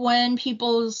everyone, like when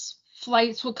people's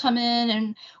flights would come in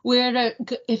and where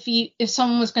to if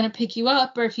someone was going to pick you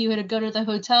up or if you had to go to the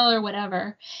hotel or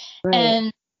whatever. Right.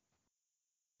 And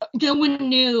no one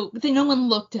knew, no one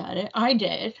looked at it. I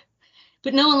did,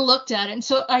 but no one looked at it. And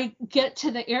so I get to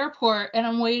the airport and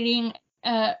I'm waiting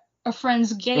at a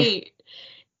friend's gate,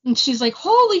 and she's like,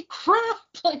 "Holy crap!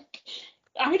 Like,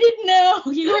 I didn't know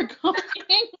you were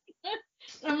coming."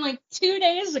 I'm like, 2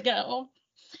 days ago.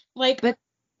 Like, But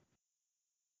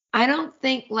I don't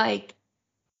think like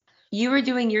you were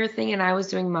doing your thing and I was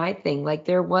doing my thing. Like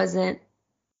there wasn't,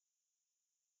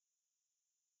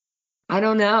 I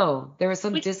don't know. There was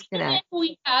some but even if disconnect.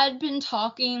 we had been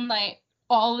talking like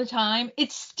all the time,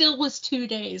 it still was 2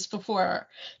 days before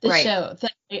the Right. show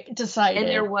that I And there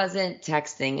decided. wasn't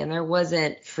texting and there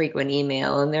wasn't frequent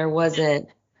email and there wasn't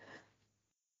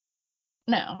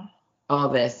No, all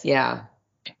this. Yeah.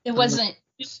 it Oh my, wasn't.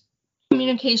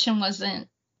 Communication wasn't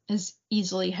as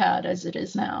easily had as it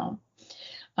is now.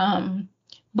 Um,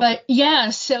 but yeah,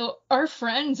 so our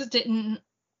friends didn't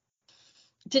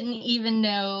even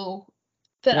know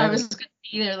that I was right. going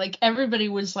to be there. Like everybody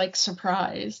was like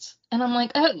surprised. And I'm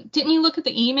like, "Oh, didn't you look at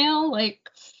the email?" Like,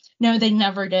 no, they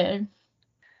never did.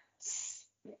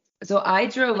 So I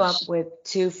drove up Which, with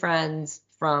two friends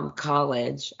from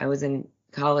college. I was in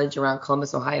college around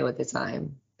Columbus, Ohio at the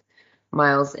time.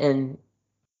 Miles and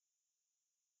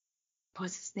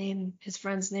what's his name? His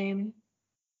friend's name?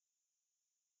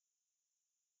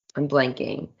 I'm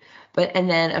blanking. But and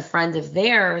then a friend of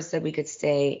theirs said we could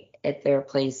stay at their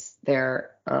place,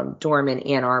 their dorm in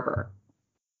Ann Arbor.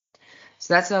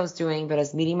 So that's what I was doing. But I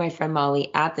was meeting my friend Molly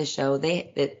at the show.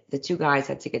 The two guys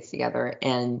had tickets together,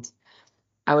 and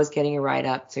I was getting a ride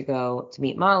up to go to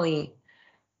meet Molly.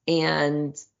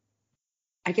 And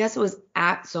I guess it was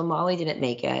so Molly didn't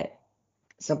make it.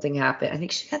 Something happened. I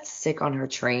think she got sick on her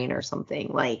train or something.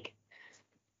 Like,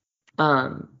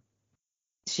 um,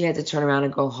 she had to turn around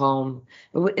and go home.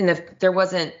 And there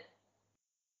wasn't,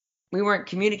 we weren't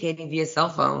communicating via cell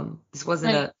phone. This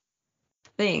wasn't right, a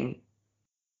thing,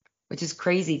 which is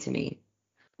crazy to me.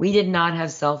 We did not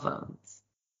have cell phones.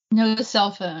 no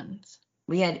cell phones.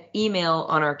 We had email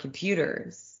on our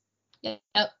computers. Yep.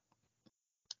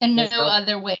 And No no cell,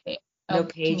 other way no of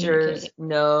pagers, communicating.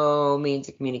 no means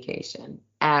of communication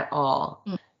at all.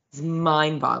 Mm. It's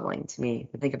mind-boggling to me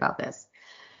to think about this.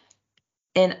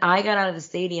 And I got out of the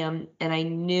stadium and I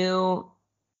knew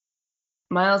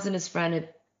Miles and his friend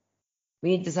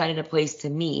we had decided a place to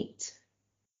meet.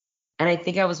 And I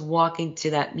think I was walking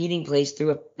to that meeting place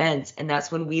through a fence, and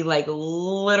that's when we like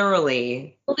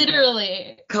literally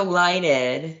Literally.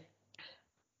 collided.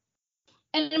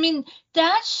 And I mean,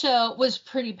 that show was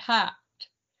pretty packed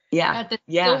Yeah, at the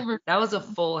yeah, Silver. that was a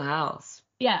full house.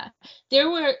 Yeah, there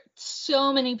were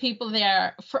so many people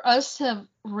there. For us to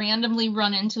randomly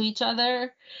run into each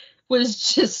other was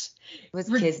just It was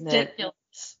kismet.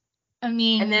 ridiculous. I And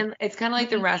mean, then it's kind of like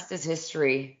the rest is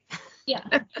history. yeah.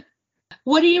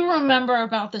 What do you remember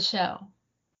about the show?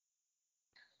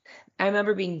 I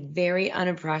remember being very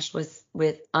unimpressed with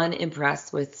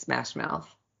Smash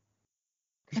Mouth.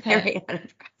 Okay. Very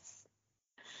unimpressed.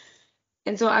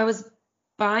 And so I was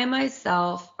by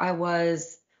myself. I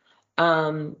was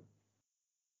um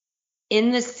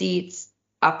in the seats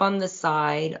up on the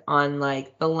side, on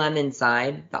like the lemon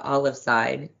side, the olive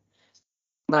side,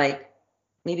 like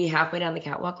maybe halfway down the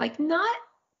catwalk, like not,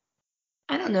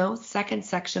 I don't know, second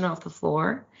section off the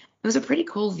floor. It was a pretty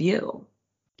cool view,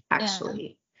 Yeah.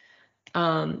 actually.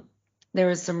 Um, there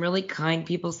was some really kind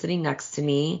people sitting next to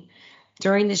me.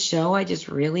 During the show, I just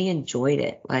really enjoyed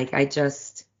it. Like I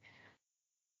just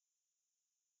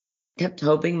kept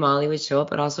hoping Molly would show up,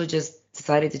 but also just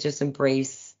decided to just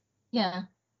embrace Yeah.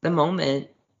 the moment,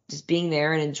 just being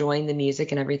there and enjoying the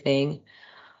music and everything.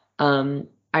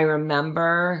 I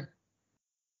remember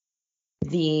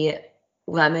the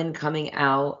lemon coming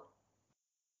out,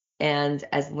 and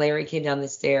as Larry came down the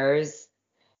stairs,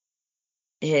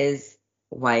 his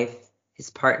wife, his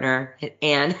partner,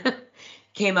 Anne,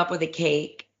 came up with a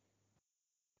cake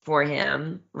for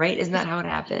him, right? Isn't that how it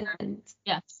happened?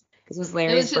 Yes. Because it was It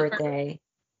Larry's was his birthday. birthday.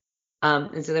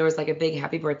 And so there was like a big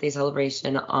happy birthday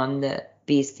celebration on the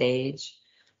B stage.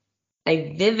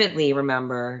 I vividly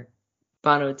remember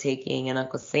Bono taking an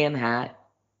Uncle Sam hat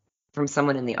from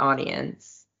someone in the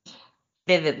audience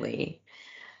vividly.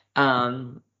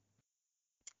 Other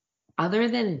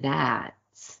than that,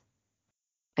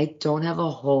 I don't have a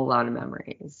whole lot of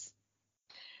memories.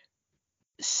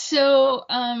 So,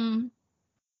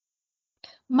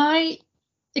 my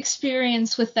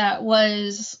experience with that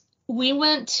was we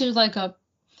went to like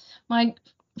my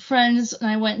friends and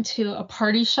I went to a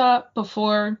party shop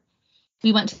before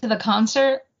we went to the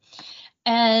concert,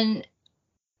 and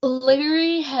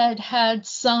Larry had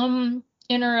some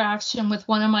interaction with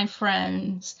one of my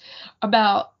friends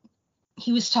about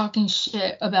he was talking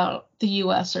shit about the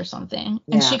US or something,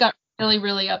 and she got really,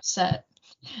 really upset.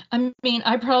 I mean,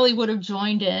 I probably would have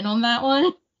joined in on that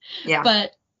one. Yeah.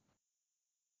 But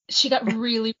she got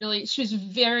really, really, she was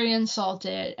very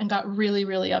insulted and got really,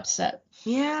 really upset.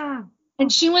 Yeah.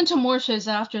 And she went to more shows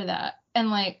after that. And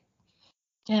like,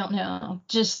 I don't know,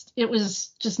 it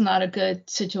was just not a good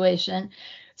situation.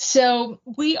 So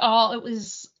it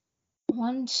was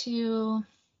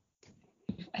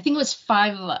I think it was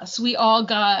 5 of us. We all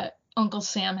got Uncle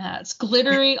Sam hats,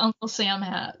 glittery Uncle Sam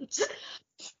hats.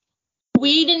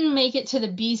 We didn't make it to the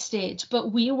B stage,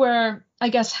 but we were, I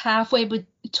guess, halfway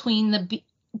between the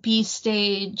B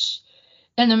stage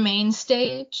and the main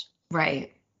stage.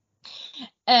 Right.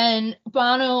 And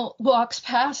Bono walks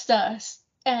past us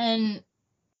and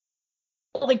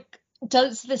like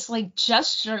does this like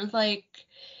gesture, like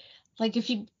if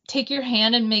you take your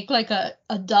hand and make like a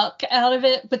duck out of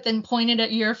it, but then point it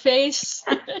at your face.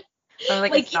 Or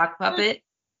like a sock puppet.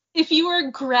 If you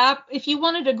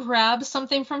wanted to grab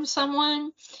something from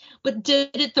someone, but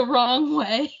did it the wrong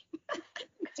way,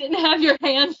 didn't have your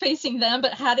hand facing them,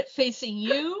 but had it facing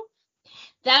you,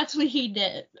 that's what he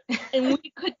did. And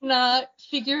we could not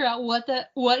figure out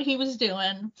what he was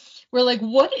doing. We're like,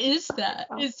 what is that?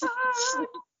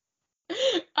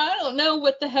 I don't know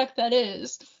what the heck that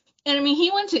is. And I mean, he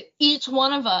went to each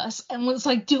one of us and was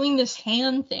like doing this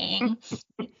hand thing.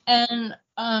 And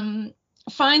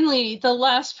finally, the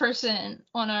last person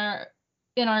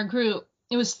in our group,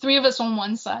 it was 3 of us on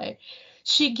one side.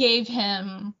 She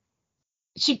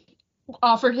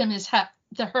offered him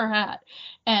her hat,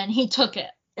 and he took it.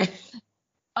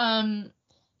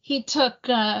 He took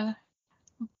our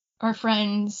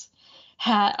friend's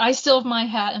hat. I still have my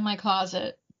hat in my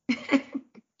closet.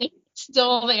 It's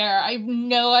still there. I have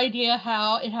no idea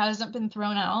how it hasn't been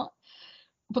thrown out,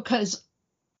 because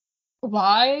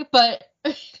why? But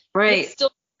right. It's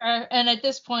still there, and at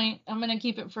this point, I'm gonna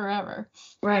keep it forever.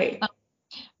 Right.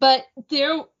 But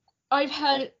I've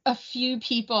had a few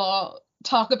people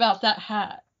talk about that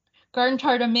hat. Garden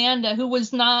Tart Amanda, who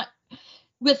was not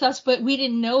with us, but we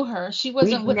didn't know her. She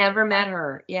wasn't We never met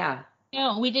her. Yeah.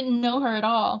 No, we didn't know her at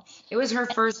all. It was her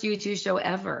first U2 show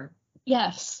ever.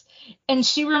 Yes. And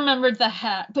she remembered the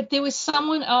hat. But there was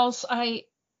someone else. I've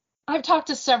talked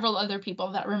to several other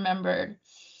people that remembered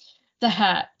the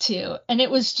hat too. And it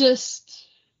was just,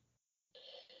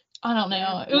 I don't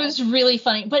know. It was really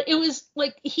funny. But it was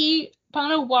like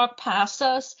Bono walked past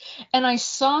us, and I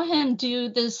saw him do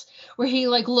this where he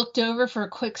like looked over for a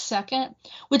quick second,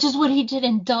 which is what he did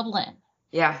in Dublin.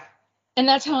 Yeah. And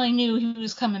that's how I knew he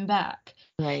was coming back.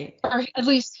 Right. Or at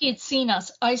least he had seen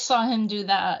us. I saw him do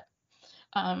that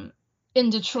in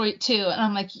Detroit too. And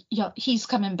I'm like, yeah, he's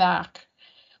coming back.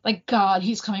 Like, God,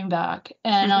 he's coming back.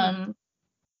 And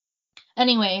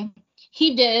anyway,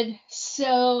 he did.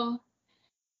 So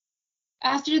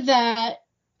after that,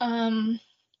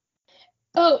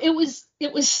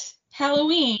 it was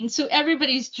Halloween. So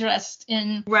everybody's dressed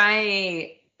in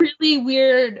really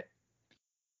weird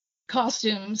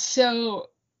costumes. So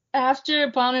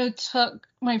after Bono took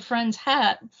my friend's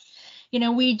hat,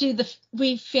 we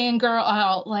fangirl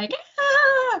out like,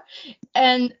 ah!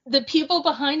 And the people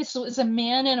behind us, it was a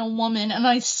man and a woman, and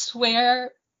I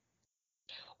swear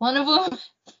one of them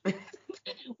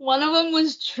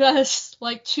was dressed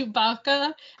like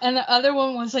Chewbacca, and the other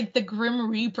one was like the Grim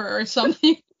Reaper or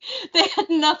something. They had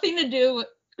nothing to do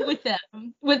with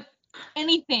them, with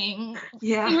anything.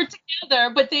 Yeah. They were together,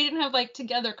 but they didn't have like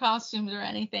together costumes or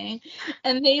anything.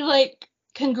 And they like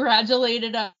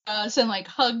congratulated us and like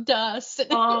hugged us.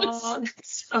 And it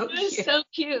was so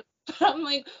cute. But I'm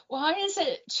like, why is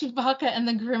it Chewbacca and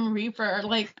the Grim Reaper?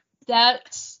 Like,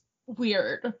 that's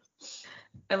weird.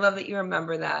 I love that you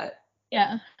remember that.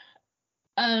 Yeah.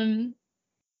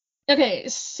 Okay,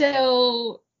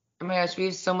 so. Oh my gosh, we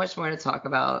have so much more to talk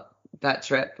about that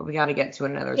trip, but we got to get to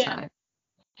it another time.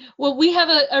 Well, we have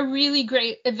a really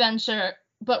great adventure,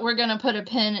 but we're going to put a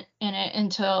pin in it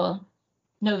until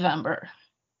November.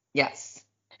 Yes.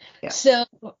 So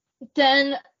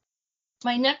then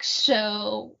my next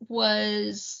show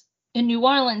was in New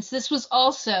Orleans. This was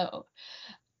also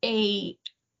a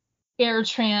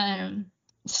AirTran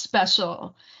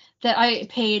special that I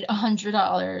paid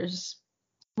 $100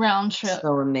 round trip.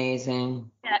 So amazing.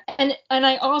 Yeah, and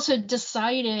I also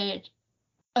decided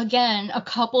again a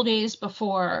couple days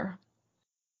before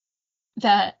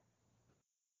that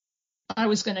I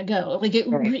was gonna go. Like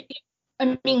Right.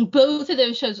 I mean, both of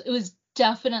those shows, it was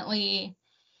definitely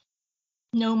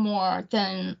no more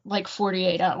than like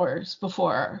 48 hours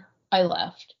before I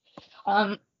left.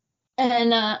 Um,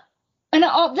 and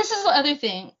this is the other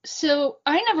thing. So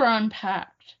I never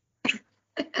unpacked.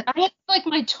 I had like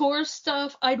my tour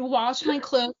stuff. I'd wash my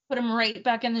clothes, put them right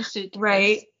back in the suitcase.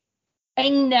 Right. I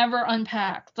never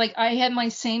unpacked. Like I had my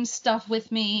same stuff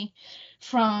with me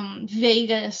from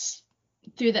Vegas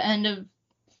through the end of.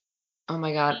 Oh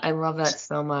my God, I love that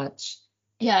so much.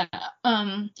 Yeah.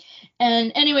 And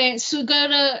anyway, so we go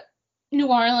to New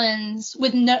Orleans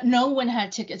with no one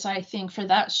had tickets, I think, for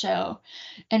that show.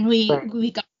 And Right.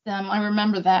 we got them. I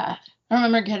remember that. I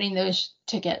remember getting those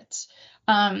tickets.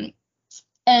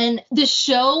 And the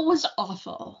show was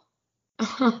awful.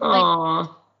 Like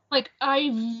Aw. like I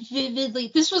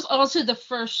vividly, this was also the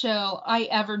first show I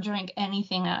ever drank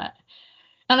anything at.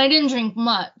 And I didn't drink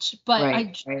much, but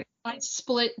Right. Right. I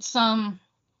split some,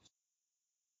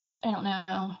 I don't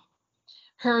know,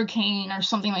 Hurricane or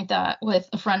something like that with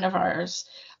a friend of ours.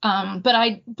 But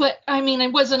I mean,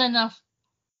 it wasn't enough.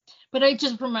 But I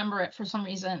just remember it for some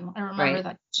reason. I remember Right.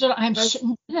 that.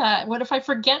 Shouldn't do that. What if I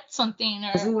forget something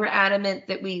Because we or were adamant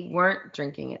that we weren't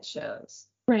drinking at shows.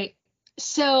 right?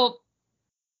 So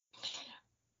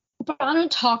Bono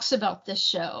talks about this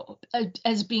show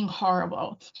as being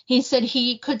horrible. He said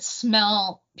he could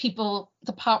smell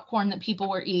the popcorn that people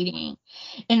were eating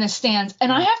in the stands.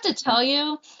 And I have to tell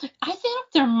you, I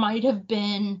think there might have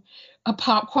been a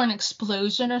popcorn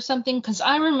explosion or something because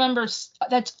I remember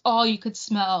that's all you could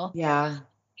smell. Yeah.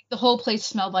 The whole place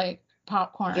smelled like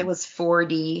popcorn. It was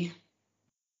 4D.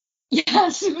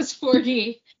 Yes, it was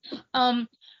 4D.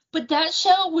 But that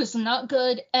show was not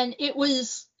good, and it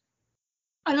was.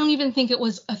 I don't even think it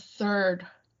was a third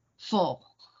full.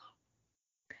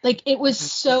 Like it was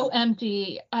so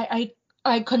empty. I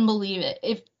couldn't believe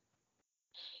it.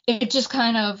 It just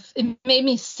kind of it made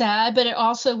me sad, but it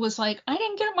also was like I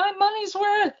didn't get my money's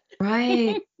worth.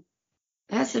 Right.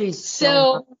 That has to be so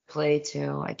hard So to play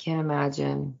too. I can't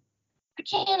imagine. I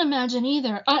can't imagine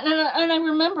either. And I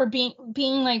remember being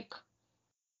like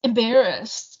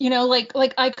embarrassed,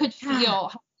 like I could Yeah. feel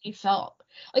how he felt.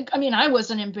 Like I mean, I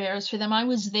wasn't embarrassed for them. I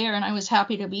was there and I was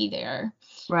happy to be there.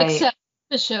 Right. Except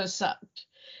the show sucked.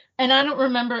 And I don't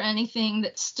remember anything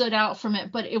that stood out from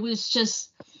it, but it was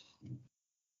just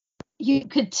you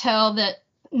could tell that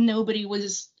no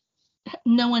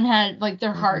one had like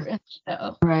their heart in the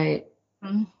show. Right.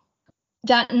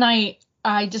 That night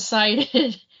I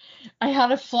decided I had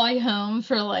to fly home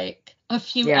for like a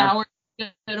few Yeah. hours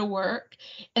to go to work,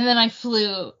 and then I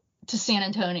flew to San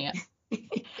Antonio.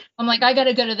 I'm like, I got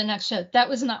to go to the next show. That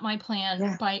was not my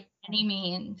plan by any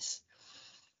means.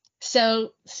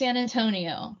 So San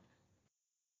Antonio.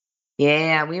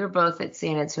 Yeah, we were both at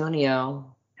San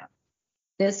Antonio.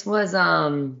 This was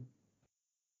November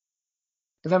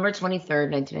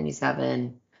 23rd,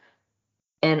 1997.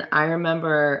 And I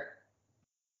remember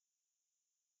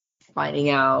finding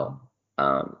out,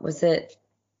 was it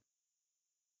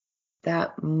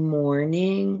that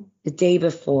morning, the day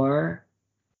before?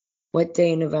 What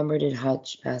day in November did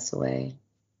Hutch pass away?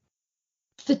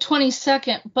 The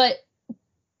 22nd, but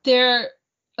they're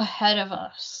ahead of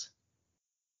us.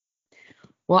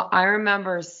 Well, I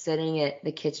remember sitting at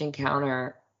the kitchen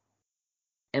counter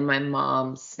and my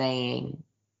mom saying,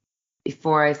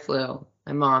 before I flew,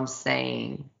 my mom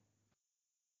saying,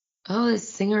 "Oh, this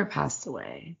singer passed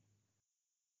away."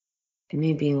 And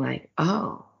me being like,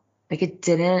 "Oh," like it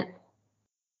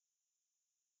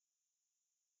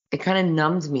kind of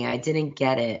numbed me. I didn't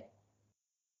get it.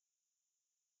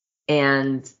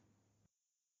 And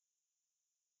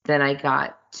then I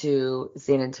got to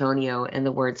San Antonio and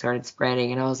the word started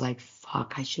spreading and I was like,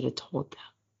 fuck, I should have told them.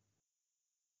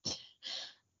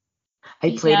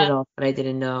 I played it off, but I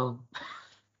didn't know.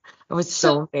 I was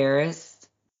so embarrassed.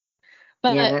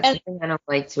 Yeah, that's something I don't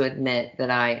like to admit,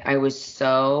 that I was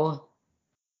so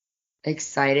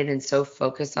excited and so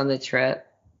focused on the trip.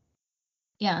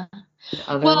 Yeah. With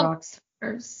other rock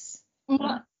stars.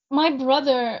 My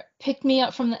brother picked me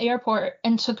up from the airport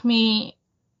and took me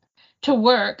to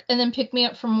work, and then picked me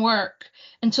up from work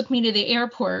and took me to the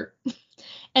airport.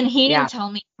 And he didn't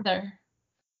tell me either.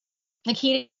 Like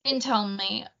he didn't tell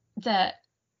me that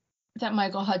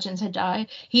Michael Hutchence had died.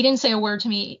 He didn't say a word to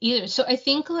me either. So I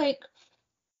think like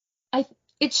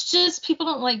It's just people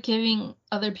don't like giving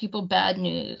other people bad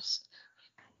news.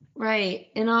 Right.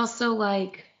 And also,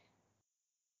 like,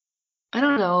 I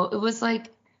don't know, it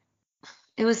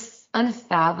was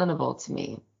unfathomable to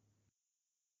me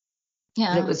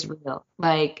that it Yeah. was real.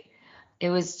 Like,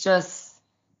 it was just,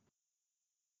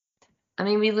 I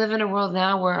mean, we live in a world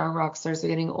now where our rock stars are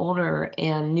getting older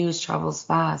and news travels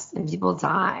fast and people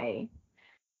die.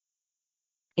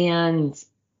 And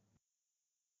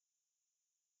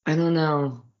I don't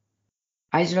know.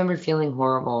 I just remember feeling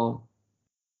horrible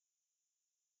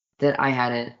that I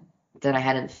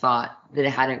hadn't thought, that it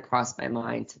hadn't crossed my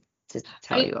mind to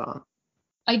tell I you all.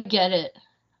 I get it.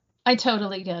 I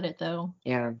totally get it though.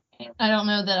 Yeah. I don't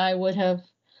know that I would have.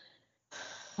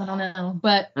 I don't know,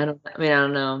 but I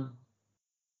don't know.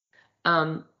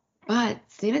 Um, but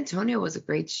San Antonio was a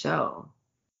great show.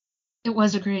 it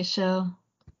was a great show.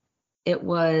 It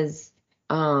was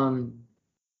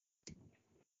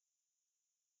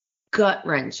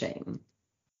gut-wrenching.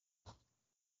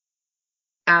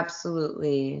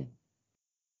 Absolutely,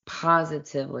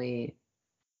 positively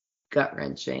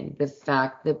gut-wrenching. The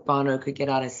fact that Bono could get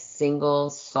out a single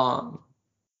song.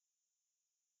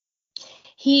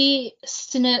 He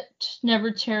snipped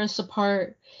Never Tear Us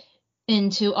Apart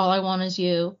into All I Want Is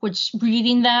You, which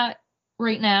reading that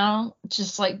right now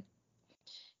just like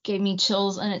gave me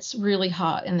chills, and it's really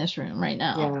hot in this room right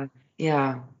now. Yeah,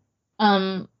 yeah.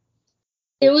 Um,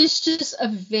 it was just a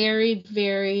very,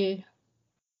 very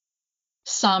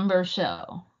somber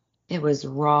show. It was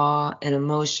raw and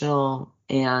emotional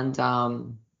and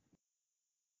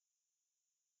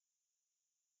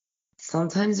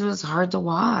sometimes it was hard to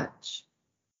watch.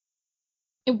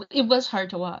 It was hard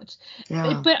to watch,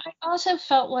 Yeah, but I also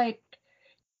felt like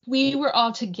we were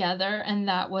all together, and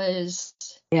yeah,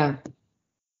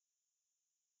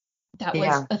 that was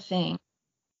yeah. a thing.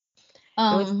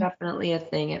 It was Um, definitely a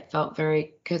thing. It felt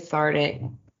very cathartic.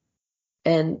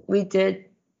 And we did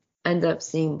end up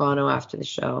seeing Bono after the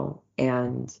show.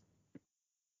 And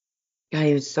God,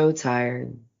 he was so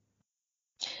tired.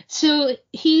 so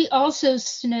he also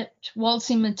snipped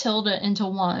Waltzing Matilda into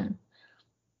one.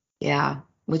 Yeah,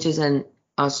 which is an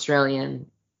Australian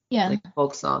Yeah, like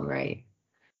folk song, right?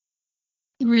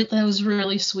 that was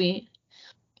really sweet.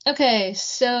 Okay,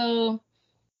 so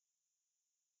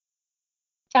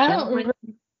I Then don't. we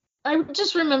went. I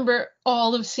just remember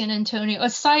all of San Antonio.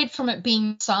 Aside from it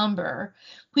being somber,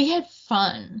 we had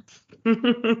fun.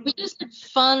 We just did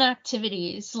fun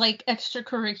activities, like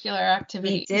extracurricular We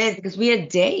activities. did because we had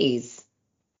days.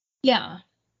 Yeah.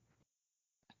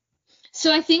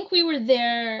 So I think we were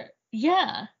there.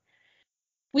 Yeah.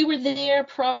 We were there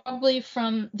probably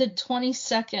from the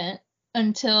 22nd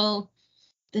until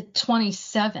the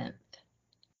 27th.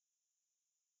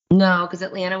 No, because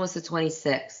Atlanta was the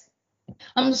 26th.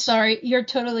 I'm sorry, you're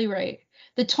totally right.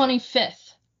 The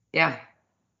 25th. Yeah,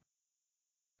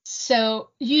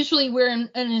 So usually we're in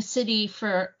a city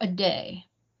for a day.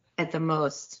 at the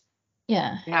most.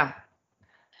 Yeah. Yeah.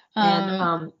 And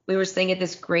Um, we were staying at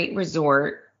this great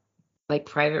resort, like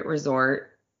private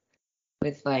resort,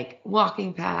 with like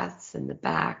walking paths in the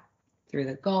back through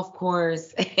the golf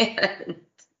course and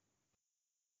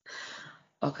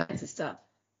all kinds of stuff.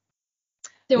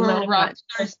 there We were might have rock gotten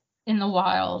stars in the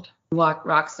wild.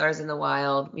 rock stars in the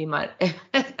wild. We might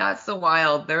not so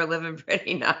wild. They're living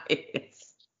pretty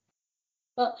nice.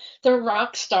 Well, they're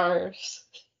rock stars.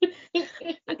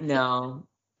 No,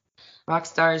 rock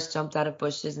stars jumped out of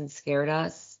bushes and scared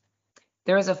us.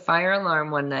 There was a fire alarm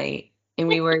one night, and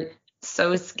we were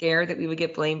so scared that we would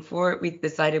get blamed for it. We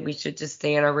decided we should just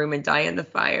stay in our room and die in the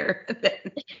fire and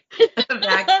then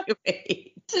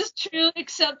evacuate. This is true,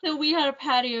 except that we had a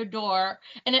patio door,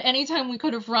 and at any time we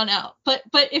could have run out. But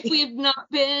if we had not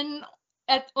been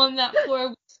on that floor,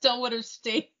 we still would have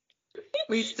stayed.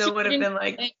 We So still would we have didn't been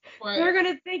like, thank for they're it.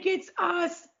 gonna think it's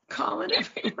us calling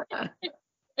everyone.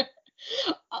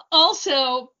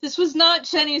 Also, this was not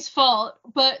Jenny's fault,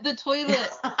 but the toilet.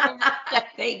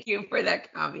 Thank you for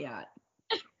that caveat.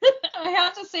 I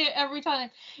have to say it every time.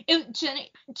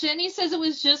 Jenny says it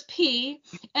was just pee,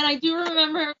 and I do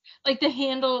remember like the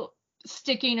handle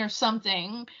sticking or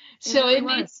something. So really it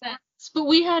made was. sense. But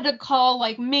we had to call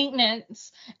like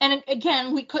maintenance, and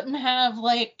again, we couldn't have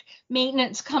like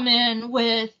maintenance come in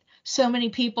with so many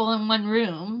people in one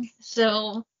room.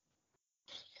 So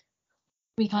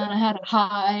we kind of had to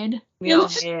hide. We all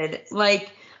did.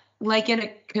 Like in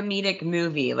a comedic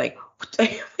movie. Like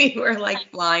we were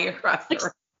like flying across the like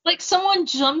room. like someone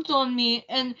jumped on me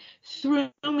and threw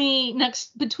me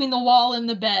next between the wall and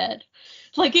the bed.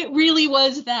 Like it really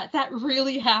was that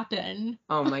really happened.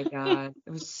 Oh my God. It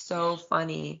was so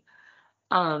funny.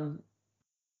 Um,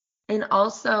 and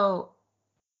also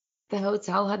the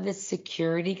hotel had this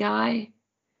security guy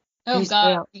Oh who stood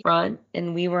God. out front,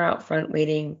 and we were out front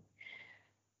waiting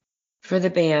for the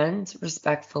band,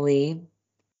 respectfully.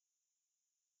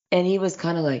 And he was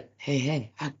kind of like,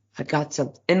 hey, I got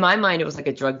some. In my mind, it was like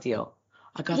a drug deal.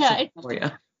 I got Yeah, something for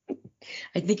you.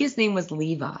 I think his name was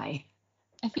Levi.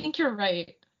 I think you're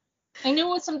right. I knew it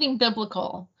was something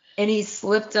biblical. And he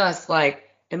slipped us like,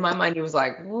 in my mind, he was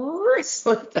like, he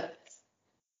slipped us.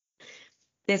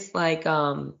 This like,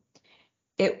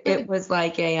 it was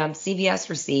like a CVS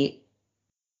receipt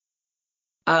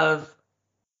of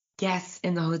guests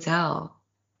in the hotel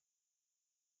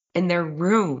and their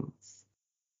rooms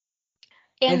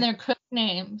And their cook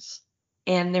names.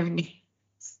 and their names.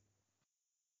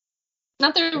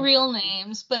 Not their real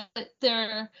names, but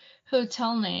their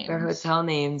hotel names. Their hotel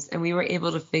names. And we were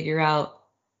able to figure out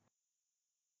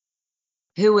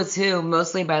who was who,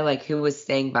 mostly by like who was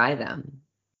staying by them,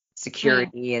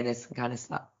 security and this kind of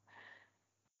stuff.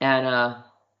 And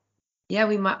yeah,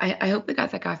 I hope we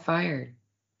got that guy fired.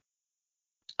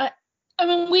 I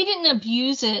mean, we didn't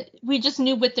abuse it. We just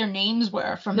knew what their names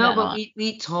were from No, then but on.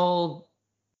 we told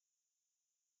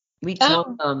I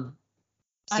don't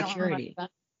security. remember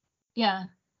that. Yeah.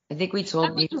 I think we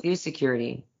told B2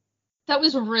 security. That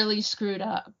was really screwed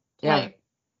up. Yeah. Like,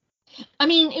 I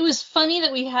mean, it was funny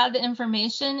that we had the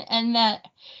information and that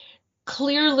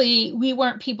clearly we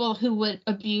weren't people who would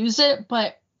abuse it,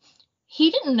 but he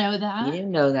didn't know that. You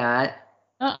didn't know that.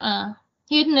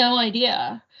 He had no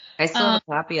idea. I still have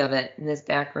a copy of it in this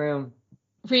back room.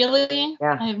 Really?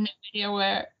 Yeah. I have no idea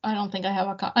where. I don't think I have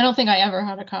a copy. I don't think I ever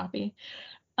had a copy.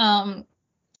 But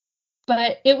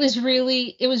it was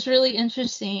really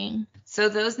interesting. So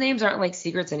those names aren't like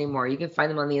secrets anymore. You can find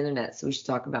them on the internet, so we should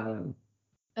talk about them.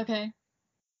 Okay.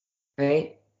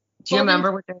 Right? Do you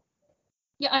remember what they're...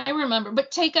 Yeah, I remember.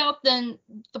 But take out then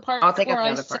the part I'll take out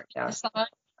where the other part. Yeah. I saw it.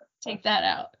 Take that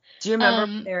out. Do you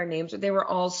remember what their names were? They were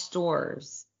all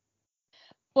stores.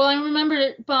 Well, I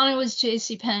remember Bonnie was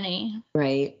JCPenney.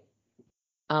 Right.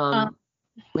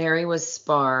 Larry was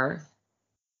Spar.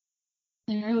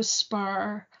 Larry was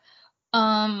Spar.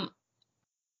 Adam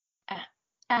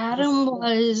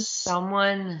was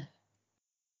someone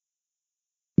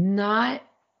not.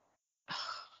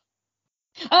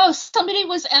 Oh, somebody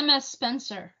was MS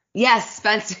Spencer. Yes,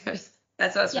 Spencer.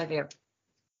 That's what I was talking about.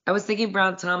 I was thinking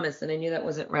Brown Thomas, and I knew that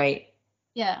wasn't right.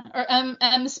 Yeah, or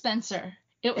M Spencer.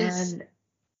 It was. And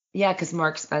yeah, because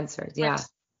Mark Spencer. Yeah.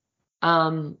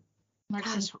 Mark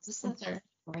Gosh, what was the Spencer.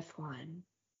 fourth one?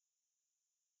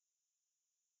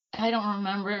 I don't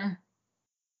remember.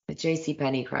 But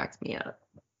JCPenney cracked me up.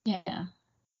 Yeah.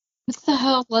 What the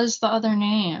hell was the other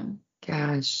name?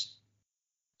 Gosh.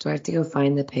 Do I have to go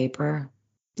find the paper?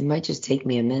 It might just take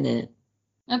me a minute.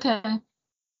 Okay.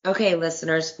 Okay,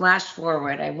 listeners, flash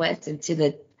forward. I went into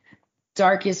the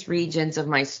darkest regions of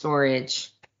my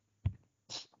storage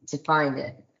to find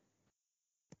it.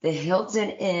 The Hilton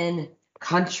Inn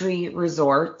Country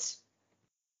Resort.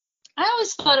 I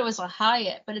always thought it was a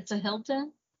Hyatt, but it's a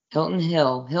Hilton. Hilton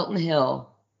Hill.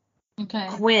 Okay.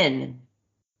 Quinn.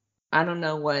 I don't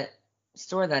know what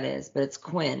store that is, but it's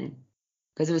Quinn.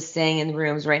 Because it was staying in the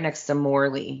rooms right next to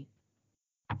Morley.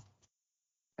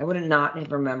 I would not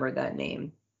have remembered that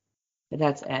name. But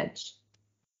that's Edge.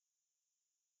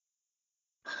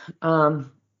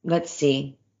 Let's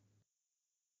see.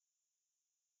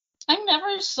 I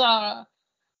never saw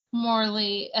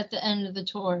Morley at the end of the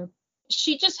tour.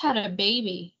 She just had a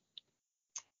baby.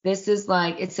 This is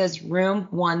like, it says room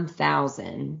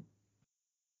 1000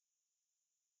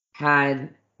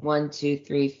 had 1, 2,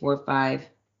 3, 4, 5,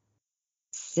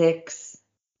 6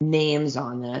 names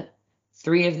on it.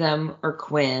 3 of them are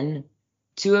Quinn.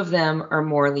 2 of them are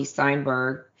Morley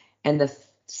Steinberg. And the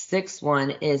 6th one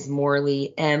is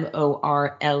Morley,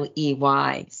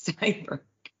 Morley Steinberg.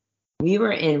 We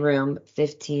were in room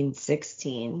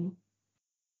 1516.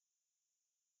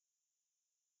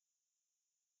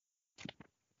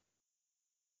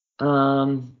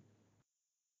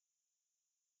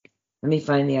 Let me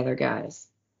find the other guys.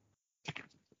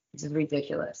 This is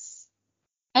ridiculous.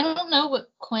 I don't know what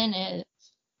Quinn is.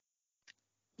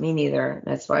 Me neither.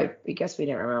 That's why I guess we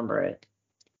didn't remember it.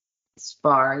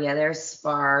 Spar. Yeah, there's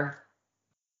Spar.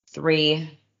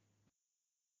 3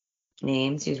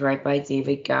 names. He's right by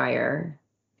David Geyer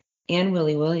and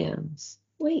Willie Williams.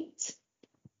 Wait.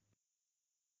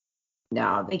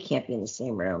 No, they can't be in the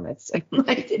same room. It's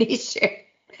like, did he share?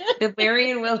 Did Larry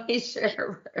and Willie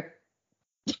share a room?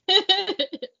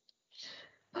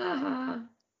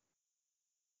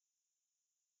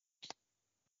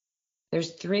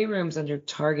 There's 3 rooms under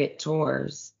Target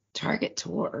Tours. Target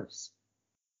Tours.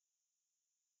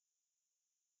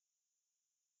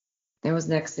 It was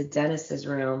next to Dennis's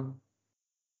room.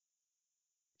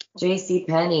 J.C.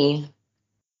 Penney.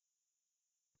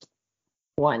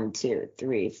 1, 2,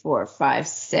 3, 4, 5,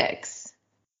 6.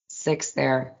 6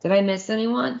 there. Did I miss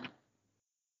anyone?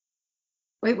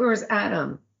 Wait, where was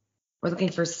Adam? We're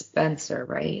looking for Spencer,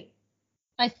 right?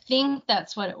 I think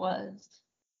that's what it was.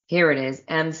 Here it is,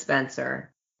 M.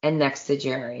 Spencer, and next to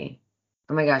Jerry.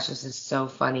 Oh my gosh, this is so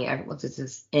funny. I haven't looked at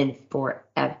this in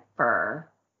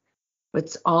forever.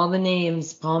 It's all the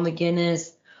names: Paul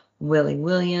McGinnis, Willie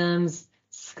Williams,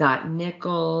 Scott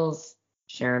Nichols,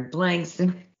 Sharon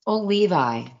Blankston. Oh,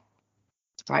 Levi.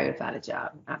 Probably would have had a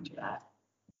job after that.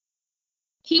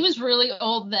 He was really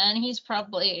old then. He's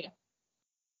probably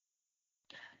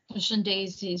pushing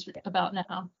daisies about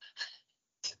now.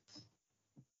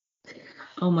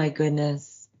 Oh my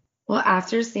goodness. Well,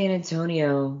 after San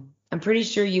Antonio, I'm pretty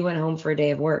sure you went home for a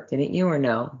day of work, didn't you, or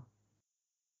no?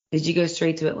 Did you go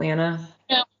straight to Atlanta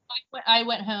No, I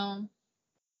went home.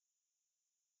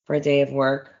 for a day of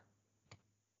work?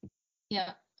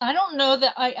 Yeah. I don't know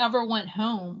that I ever went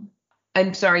home.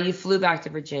 I'm sorry, you flew back to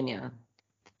Virginia.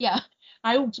 Yeah.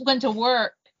 I went to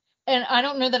work, and I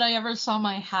don't know that I ever saw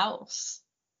my house.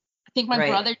 I think my Right.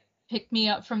 brother picked me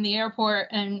up from the airport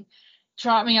and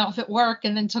dropped me off at work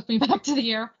and then took me back to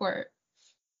the airport.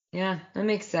 Yeah, that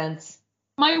makes sense.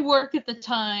 My work at the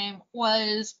time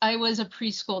was I was a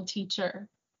preschool teacher.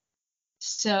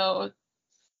 So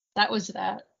that was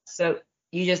that. So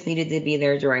you just needed to be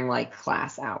there during like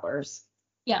class hours,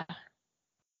 Yeah.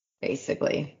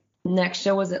 basically. Next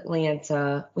show was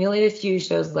Atlanta. We only had a few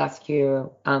shows left here.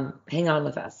 Hang on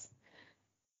with us.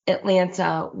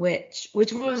 Atlanta, which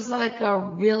was like a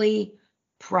really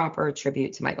proper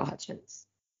tribute to Michael Hutchence.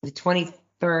 The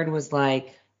 23rd was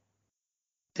like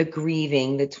the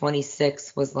grieving. The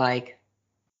 26th was like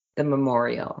the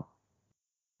memorial.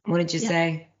 What did you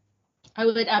say? I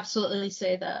would absolutely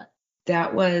say that.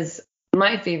 That was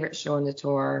my favorite show on the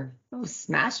tour. Oh,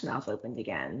 Smash Mouth opened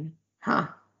again. Huh.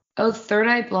 Oh, Third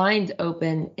Eye Blind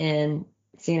opened in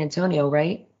San Antonio,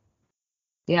 right?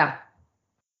 Yeah.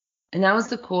 And that was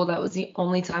that was the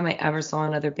only time I ever saw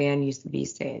another band use the B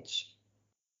stage.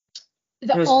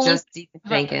 It was just Stephen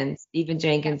Jenkins. Stephen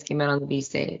Jenkins came out on the B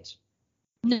stage.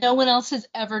 No one else has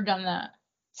ever done that.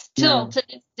 Still to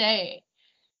this day.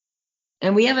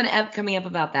 And we have an ep coming up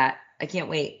about that. I can't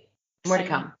wait. More to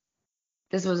come.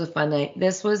 This was a fun night.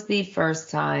 This was the first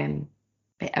time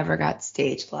I ever got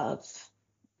stage love.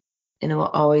 And it will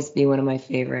always be one of my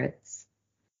favorites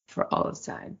for all of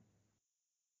time.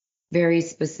 Very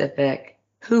specific.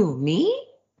 Who, me?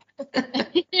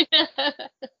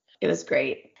 It was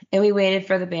great. And we waited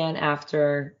for the band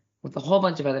after with a whole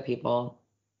bunch of other people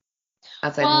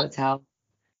outside the hotel.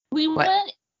 We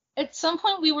went at some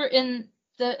point. We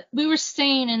were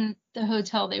staying in the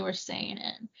hotel they were staying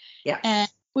in. Yes. And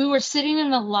we were sitting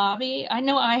in the lobby. I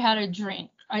know I had a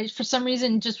drink. I for some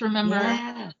reason just remember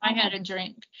I had a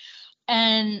drink.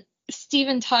 And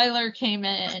Steven Tyler came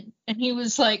in and he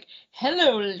was like,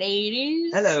 "Hello,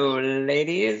 ladies." Hello,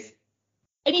 ladies.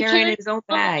 And he carrying his own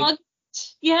bag.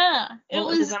 Yeah, it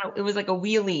was like a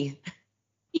wheelie.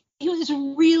 He was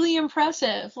really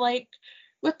impressive. Like,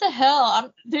 what the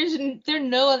hell? There are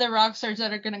no other rock stars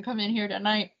that are gonna come in here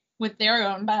tonight with their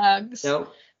own bags.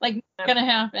 Nope. Like, not gonna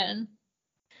happen.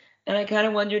 And I kind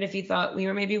of wondered if he thought we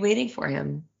were maybe waiting for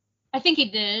him. I think he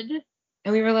did.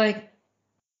 And we were like,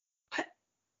 what?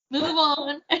 Move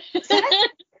on.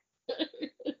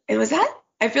 And was that?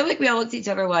 I feel like we all looked at each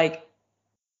other like.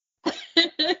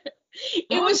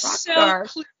 It was so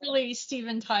clearly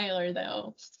Steven Tyler,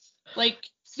 though. Like,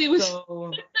 it was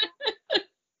so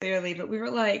clearly, but we were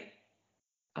like,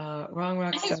 wrong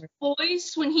rock star. His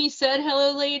voice when he said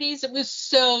 "Hello, ladies," it was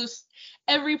so.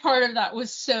 Every part of that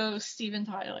was so Steven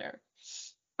Tyler.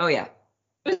 Oh yeah.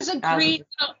 It was a great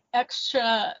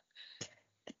extra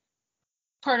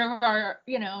part of our,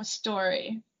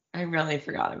 story. I really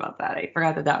forgot about that. I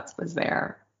forgot that was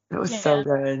there. It was so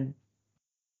good.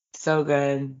 So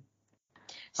good.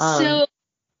 So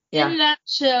in that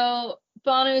show,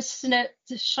 Bono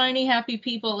snipped Shiny Happy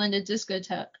People into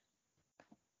Discotheque.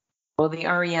 Well, the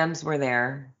REMs were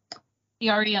there. The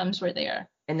REMs were there.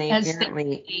 And they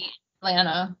apparently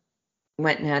Atlanta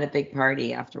went and had a big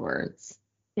party afterwards.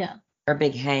 Yeah. Or a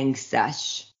big hang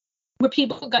sesh. Where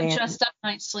people got dressed up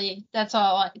nicely. That's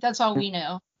all we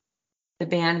know. The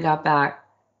band got back.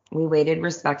 We waited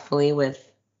respectfully with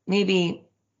maybe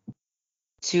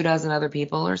 24 other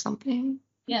people or something.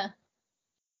 Yeah.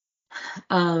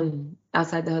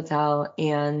 Outside the hotel,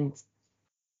 and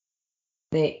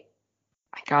I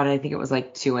think it was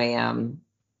like 2 a.m.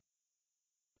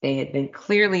 They had been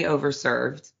clearly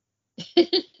overserved.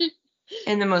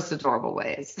 In the most adorable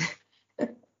ways. But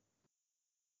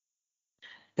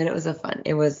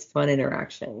it was fun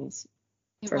interactions.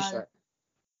 For sure.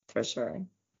 For sure.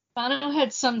 Bono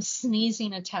had some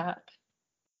sneezing attack.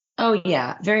 Oh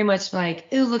yeah, very much like,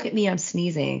 ooh, look at me, I'm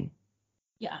sneezing.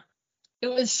 Yeah. It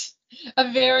was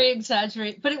a very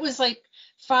exaggerated, but it was like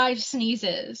 5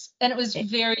 sneezes, and it was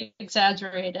very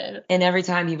exaggerated. And every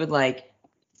time he would like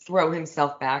throw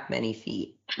himself back many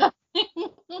feet.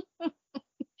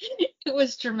 It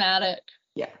was dramatic.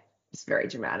 Yeah, it's very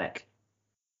dramatic.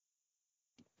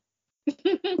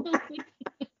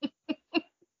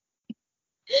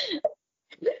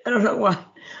 I don't know why.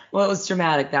 Well, it was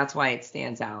dramatic. That's why it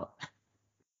stands out.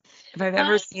 If I've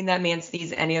ever seen that man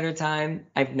sneeze any other time,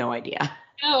 I have no idea.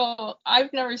 No,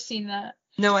 I've never seen that.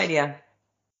 No idea.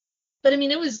 But I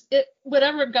mean,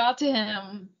 whatever got to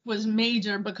him was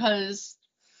major, because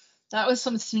that was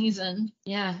some sneezing.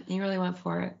 Yeah, he really went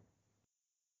for it.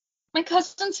 My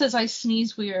cousin says I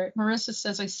sneeze weird. Marissa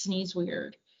says I sneeze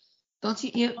weird. Don't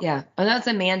you? Yeah. Oh, that's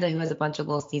Amanda, who has a bunch of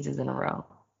little sneezes in a row.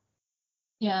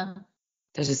 Yeah.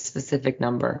 There's a specific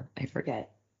number. I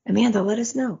forget. Amanda, let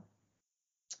us know.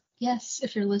 Yes,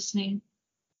 if you're listening.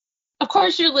 Of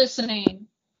course you're listening.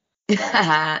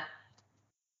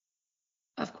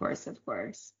 Of course, of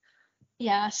course.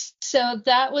 Yes. So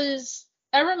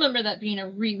I remember that being a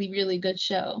really, really good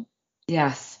show.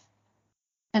 Yes.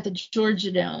 At the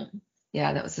Georgia Dome.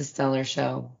 Yeah, that was a stellar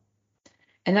show.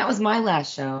 And that was my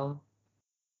last show.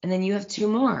 And then you have 2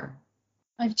 more.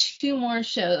 I have 2 more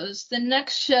shows. The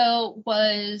next show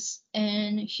was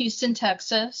in Houston,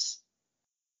 Texas.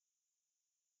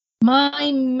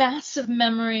 My massive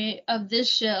memory of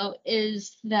this show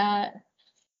is that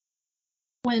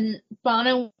when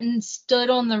Bono stood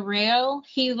on the rail,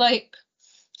 he like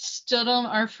stood on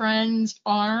our friend's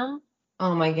arm.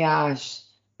 Oh my gosh.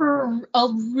 For a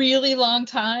really long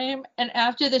time, and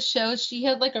after the show she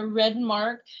had like a red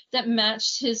mark that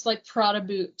matched his like Prada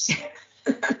boots.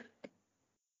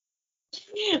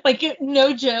 Like,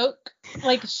 no joke,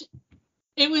 like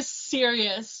it was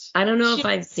serious. I don't know if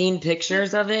I've seen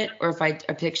pictures of it, or if I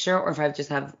just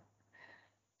have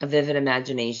a vivid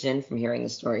imagination from hearing the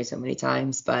story so many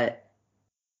times, but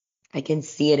I can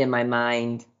see it in my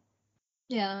mind.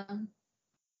 Yeah,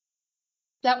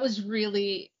 that was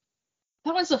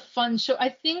a fun show. I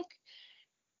think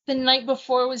the night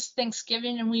before was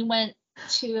Thanksgiving, and we went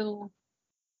to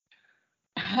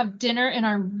have dinner in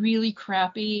our really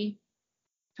crappy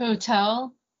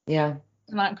hotel. Yeah.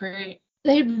 Not great.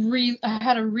 I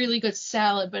had a really good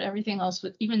salad, but everything else,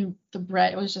 even the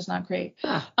bread, it was just not great.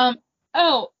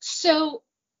 So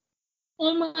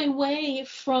on my way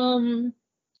from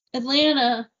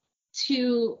Atlanta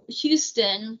to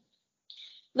Houston,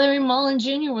 Larry Mullen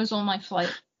Jr. was on my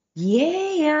flight.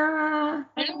 Yeah.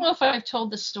 I don't know if I've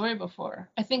told this story before.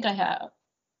 I think I have.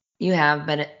 You have,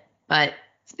 but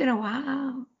it's been a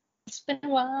while. It's been a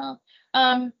while.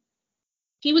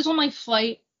 He was on my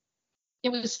flight. It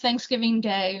was Thanksgiving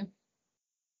Day.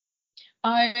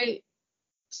 I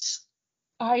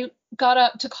got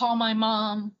up to call my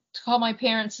mom, to call my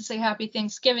parents to say Happy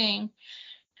Thanksgiving.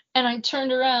 And I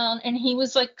turned around, and he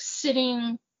was like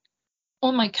sitting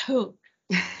on my coat.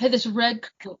 I had this red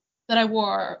coat that I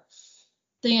wore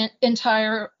the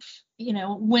entire,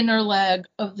 winter leg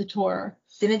of the tour.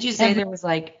 Didn't you say there was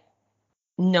like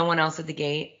no one else at the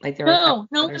gate? Like there were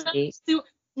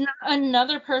not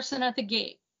another person at the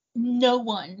gate. No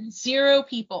one. 0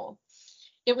 people.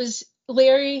 It was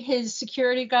Larry, his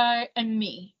security guy, and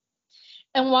me.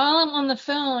 And while I'm on the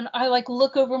phone, I like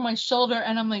look over my shoulder,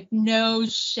 and I'm like, no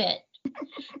shit.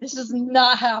 This is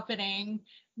not happening.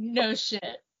 No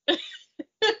shit.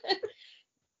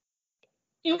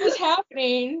 It was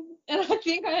happening, and I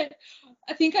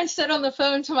think I said on the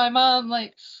phone to my mom,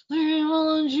 like, Larry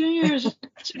Mullen Jr. is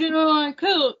sitting on my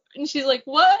coat, and she's like,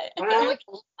 what? And I'm like,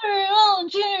 Larry Mullen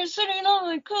Jr. is sitting on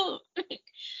my coat.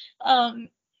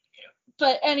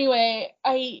 But anyway,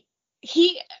 I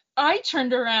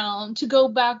turned around to go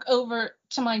back over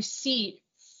to my seat,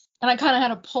 and I kind of had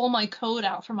to pull my coat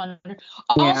out from under. Yeah.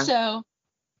 Also,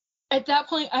 at that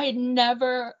point, I've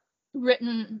never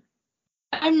given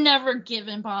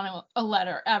Bono a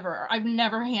letter ever. I've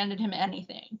never handed him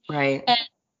anything. Right. And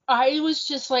I was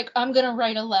just like, I'm going to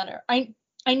write a letter. I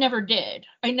never did.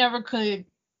 I never could.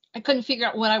 I couldn't figure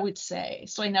out what I would say,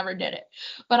 so I never did it.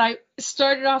 But I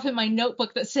started off in my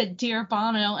notebook that said, Dear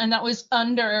Bono, and that was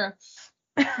under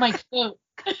my coat.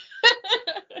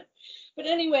 But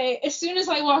anyway, as soon as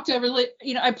I walked over,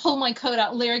 I pulled my coat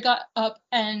out. Larry got up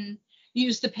and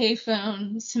used the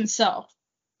payphones himself.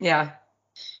 Yeah.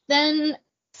 Then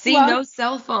no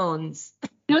cell phones.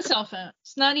 No cell phones,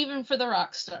 not even for the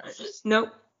rock stars. Nope.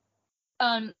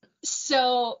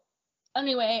 So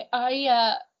anyway,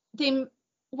 they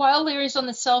while Larry's on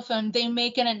the cell phone, they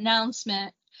make an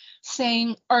announcement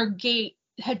saying our gate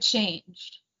had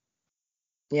changed.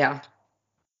 Yeah.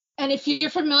 And if you're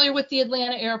familiar with the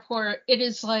Atlanta airport, it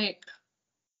is like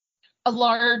a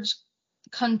large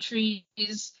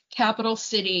country's capital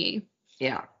city.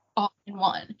 Yeah. All in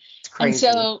one. It's crazy.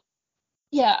 And so,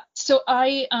 yeah, so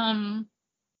we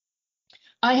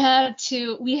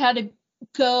had to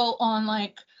go on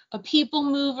like a people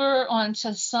mover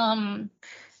onto some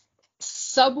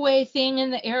subway thing in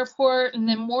the airport, and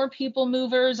then more people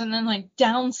movers, and then like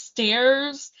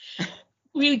downstairs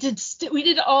we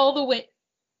did all the way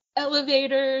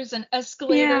elevators and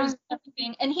escalators, and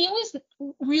everything. And he was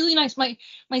really nice. My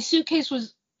suitcase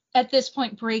was at this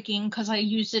point breaking because I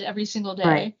used it every single day.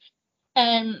 Right.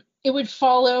 And it would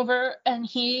fall over, and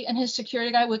he and his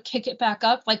security guy would kick it back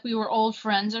up like we were old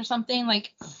friends or something.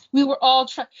 Like we were all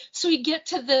so we get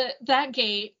to that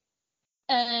gate,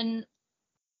 and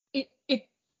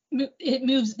it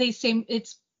moves. They say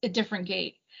it's a different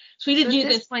gate. So we did do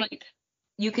this like.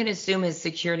 You can assume his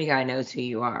security guy knows who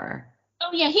you are. Oh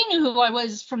yeah, he knew who I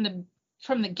was from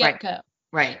the get-go.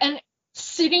 Right. And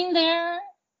sitting there,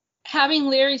 having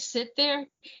Larry sit there,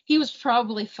 he was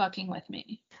probably fucking with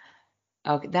me.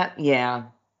 Okay, yeah.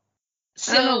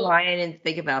 So, I don't know why I didn't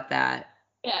think about that.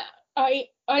 Yeah, I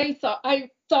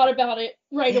thought about it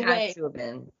right away. It had to have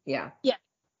been. Yeah. Yeah.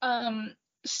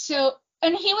 So,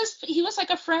 and he was like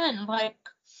a friend, like.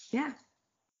 Yeah.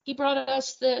 He brought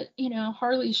us the,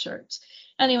 Harley shirts.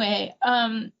 Anyway,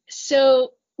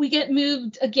 so we get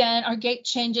moved again. Our gate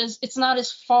changes. It's not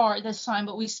as far this time,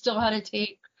 but we still had to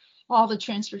take all the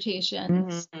transportation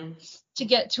to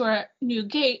get to our new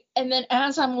gate. And then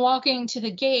as I'm walking to the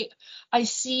gate, I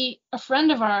see a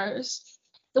friend of ours,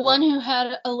 the one who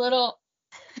had a little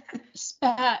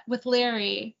spat with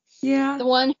Larry. Yeah. The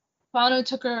one Bono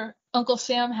took her Uncle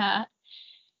Sam hat.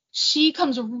 She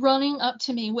comes running up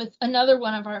to me with another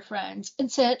one of our friends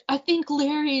and said, I think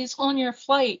Larry's on your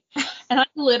flight. And I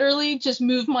literally just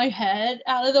moved my head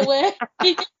out of the way.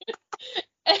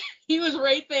 He was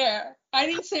right there. I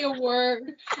didn't say a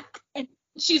word. And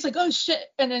she's like, oh shit.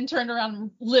 And then turned around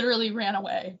and literally ran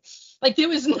away. Like there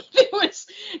was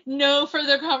no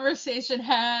further conversation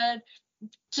had,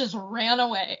 just ran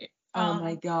away. Oh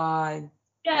my God.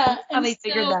 Yeah. How they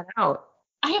figured that out.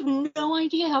 I have no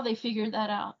idea how they figured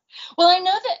that out. Well, I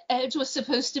know that Edge was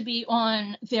supposed to be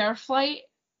on their flight.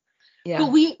 Yeah.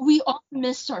 But we all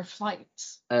missed our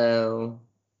flights. Oh.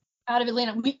 Out of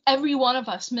Atlanta. Every one of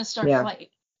us missed our flight.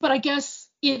 But I guess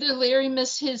either Larry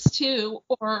missed his too,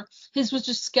 or his was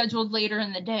just scheduled later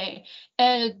in the day.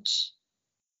 Edge,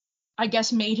 I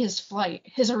guess, made his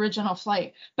original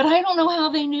flight. But I don't know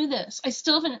how they knew this. I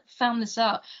still haven't found this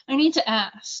out. I need to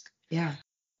ask. Yeah.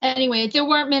 Anyway, there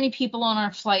weren't many people on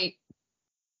our flight.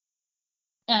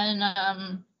 And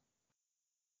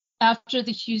after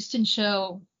the Houston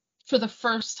show, for the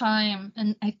first time,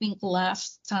 and I think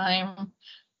last time,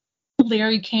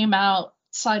 Larry came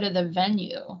outside of the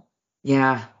venue.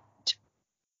 Yeah. To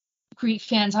greet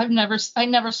fans. I never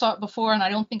saw it before, and I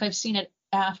don't think I've seen it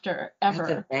after, ever. At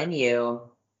the venue.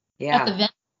 Yeah. At the venue.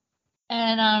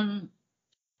 And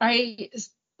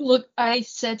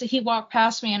he walked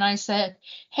past me and I said,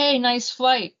 hey, nice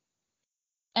flight.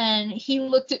 And he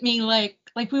looked at me like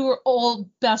we were old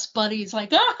best buddies,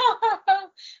 like,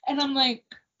 and I'm like,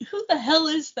 who the hell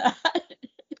is that?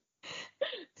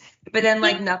 But then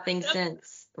like nothing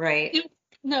since, right?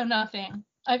 No, nothing.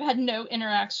 I've had no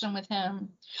interaction with him.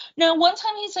 No, one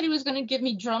time he said he was going to give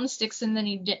me drumsticks and then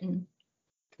he didn't.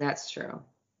 That's true.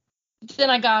 Then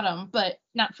I got them, but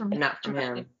not from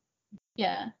him.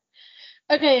 Yeah.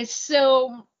 Okay,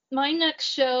 so my next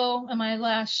show and my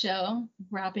last show,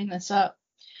 wrapping this up,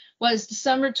 was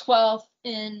December 12th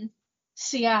in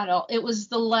Seattle. It was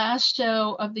the last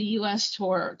show of the U.S.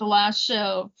 tour, the last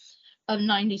show of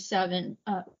 97.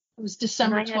 It was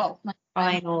December 12th.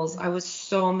 Finals. I was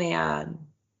so mad.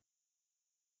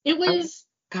 It was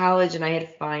college and I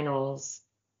had finals.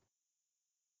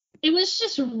 It was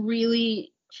just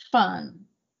really fun.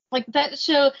 Like that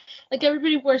show, like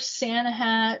everybody wore Santa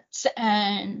hats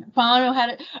and Bono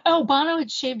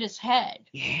had shaved his head.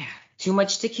 Yeah. Too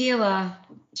much tequila.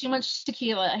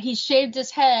 He shaved his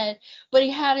head, but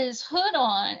he had his hood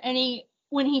on, and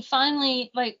when he finally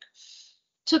like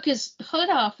took his hood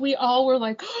off, we all were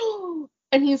like, oh,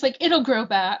 and he's like, it'll grow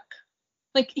back.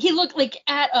 Like he looked like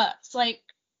at us, like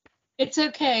it's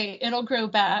okay, it'll grow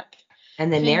back.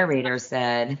 And the narrator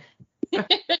said,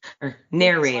 or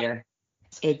narrator,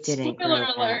 it didn't grow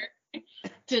back.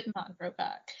 Did not grow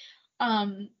back.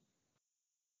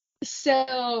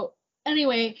 So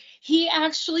anyway, he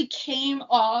actually came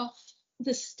off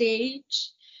the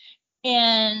stage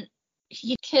and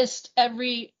he kissed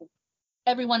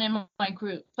everyone in my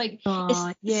group. Like,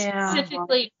 Oh, yeah.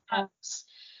 specifically us.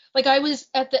 Like, I was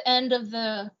at the end of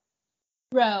the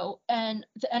row and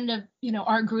the end of,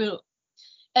 our group,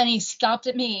 and he stopped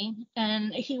at me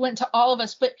and he went to all of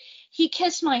us, but he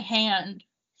kissed my hand.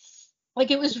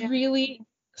 Like, it was Yeah. really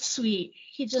sweet.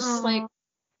 He just, Aw.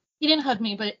 he didn't hug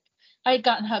me, but I had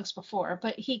gotten hugs before,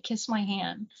 but he kissed my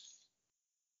hand.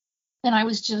 And I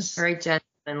was just, Very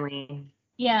genuinely.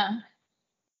 yeah,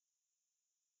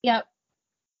 yep.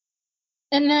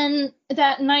 And then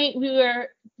that night,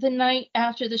 the night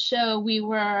after the show, we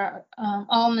were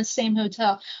all in the same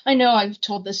hotel. I know I've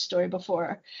told this story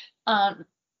before. And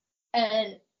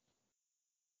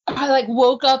I like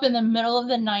woke up in the middle of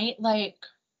the night, like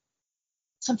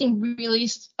something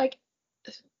really, like,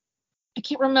 I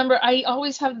can't remember. I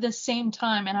always have the same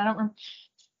time, and I don't remember.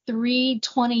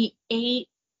 3:28,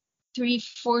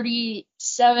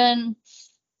 3:47.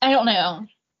 I don't know.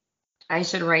 I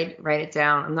should write it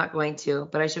down. I'm not going to,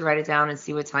 but I should write it down and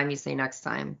see what time you say next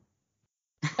time.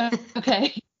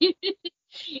 Okay.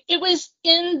 It was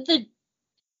in the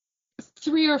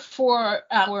 3 or 4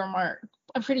 hour mark.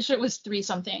 I'm pretty sure it was 3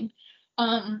 something.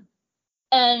 And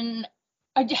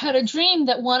I had a dream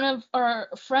that one of our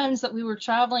friends that we were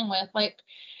traveling with, like,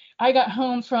 I got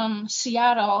home from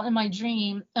Seattle in my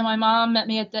dream, and my mom met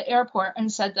me at the airport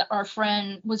and said that our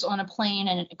friend was on a plane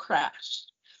and it crashed.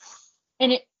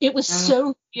 And it was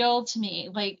so real to me.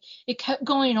 Like, it kept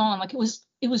going on. Like, it was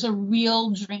a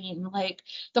real dream. Like,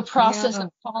 the process Yeah.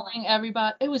 of calling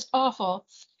everybody, it was awful.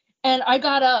 And I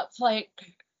got up, like,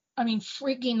 I mean,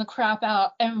 freaking the crap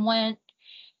out, and went,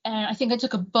 and I think I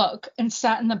took a book and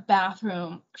sat in the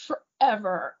bathroom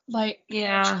forever, like,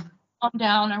 Yeah. calm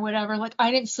down or whatever. Like,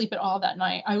 I didn't sleep at all that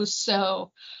night. I was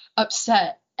so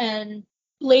upset. And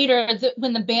later,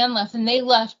 when the band left, and they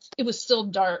left, it was still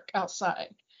dark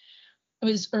outside. It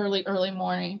was early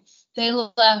morning. They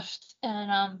left,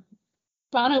 and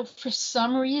Bono, for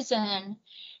some reason,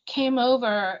 came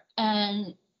over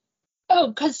and,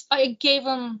 because I gave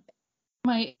him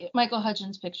my Michael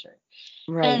Hutchence picture.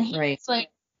 And Right, he's right.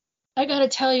 like, I gotta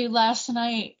tell you, last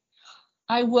night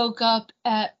I woke up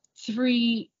at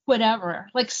 3 whatever,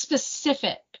 like,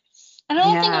 specific. And I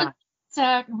don't think it was Yeah. an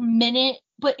exact minute,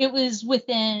 but it was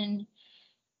within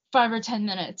 5 or 10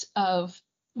 minutes of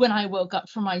when I woke up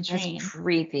from my That's dream.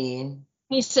 creepy.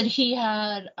 He said he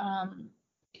had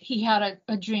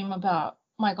a dream about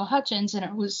Michael Hutchence and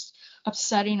it was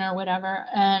upsetting or whatever.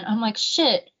 And I'm like,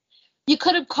 shit, you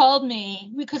could have called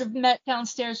me. We could have met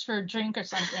downstairs for a drink or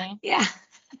something. Yeah.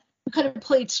 We could have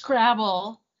played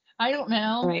Scrabble. I don't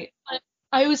know. Right. But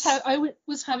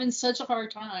was having such a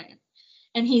hard time.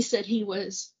 And he said he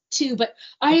was too. But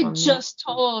I Oh, had no. just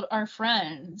told our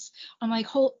friends. I'm like,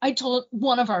 I told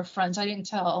one of our friends. I didn't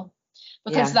tell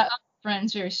because Yeah. that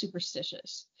friend's very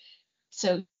superstitious.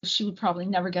 So she would probably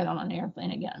never get on an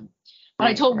airplane again. But I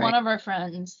Right, told one right. of our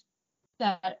friends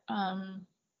that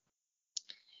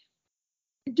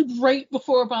right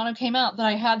before Bono came out that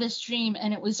I had this dream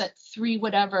and it was at 3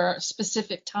 whatever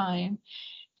specific time.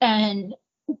 And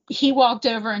he walked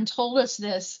over and told us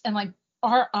this, and like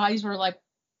our eyes were like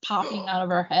popping out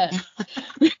of our head.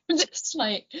 We were just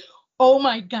like, oh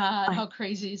my God, how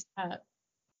crazy is that?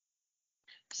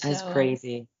 That's So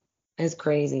crazy. It's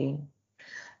crazy.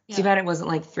 Too yeah, bad it wasn't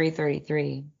like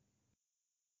 3:33.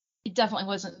 it definitely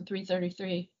wasn't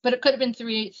 3:33, but it could have been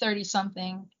 3:30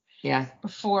 something Yeah. or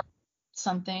 4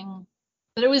 something.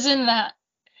 But it was in that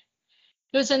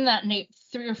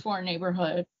 3 or 4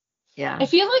 neighborhood. Yeah. I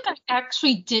feel like I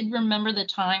actually did remember the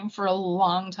time for a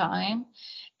long time,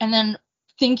 and then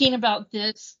thinking about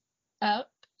this up,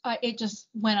 it just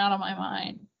went out of my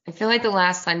mind. I feel like the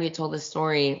last time you told this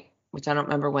story, which I don't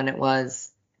remember when it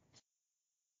was,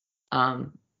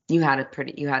 you had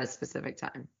a specific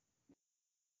time.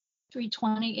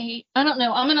 3:28. I don't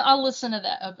know. I'll listen to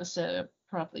that episode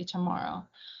probably tomorrow.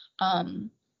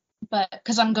 But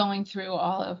because I'm going through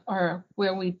all of our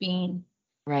where we've been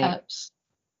Right. eps.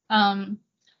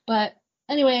 But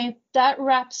anyway, that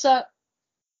wraps up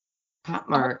Pop our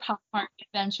Mart. Pop Mart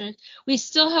adventures. We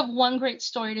still have one great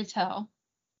story to tell.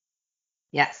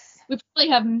 Yes. We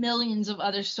probably have millions of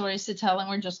other stories to tell, and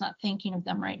we're just not thinking of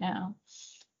them right now.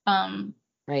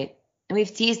 Right. And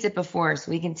we've teased it before,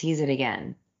 so we can tease it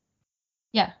again.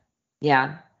 Yeah.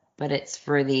 Yeah. But it's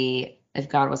for the If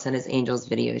God Will Send His Angels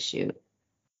video shoot.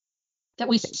 That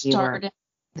we started.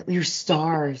 That we were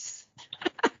stars.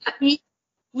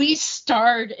 We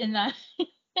starred in that.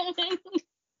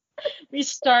 We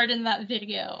starred in that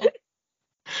video.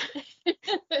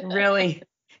 Really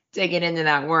digging into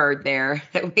that word there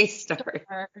that we started.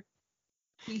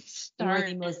 We You were the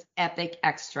started. most epic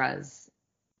extras.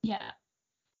 Yeah.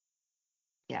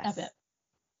 Yes. Epic.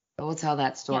 But we'll tell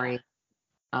that story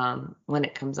when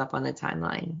it comes up on the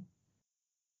timeline.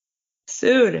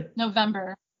 Soon.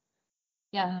 November.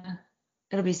 Yeah.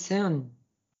 It'll be soon.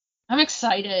 I'm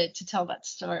excited to tell that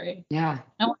story. Yeah.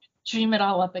 I want to dream it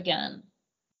all up again.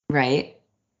 Right?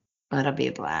 That'll be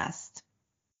a blast.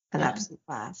 An Yeah. absolute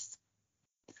blast.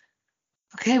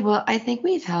 Okay, well, I think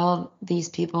we've held these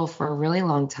people for a really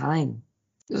long time.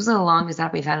 This was the longest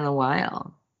app we've had in a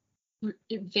while.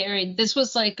 It varied. This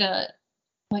was like an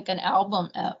album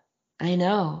app. I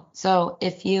know. So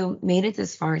if you made it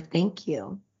this far, thank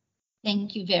you.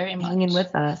 Thank you very much. Hanging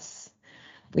with us.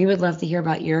 We would love to hear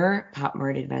about your Pop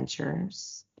Mart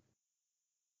adventures.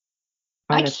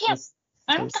 I'm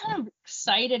kind of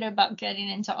excited about getting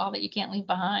into All That You Can't Leave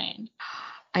Behind.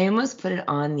 I almost put it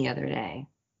on the other day.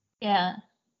 Yeah.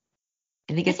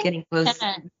 I think it's getting close.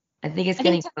 I think it's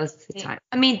getting close to time.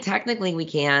 I mean, technically we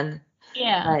can.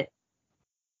 Yeah. But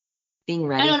being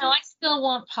ready. I don't know. I still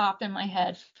want Pop in my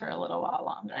head for a little while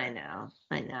longer. I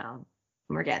know.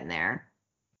 We're getting there.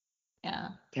 Yeah.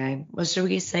 Okay. Well, should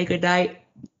we say goodnight?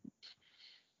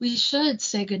 We should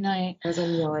say goodnight. As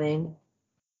I'm yawning.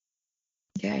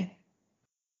 Okay.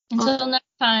 Until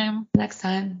next time. Next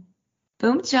time.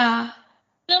 Boom cha.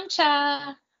 Boom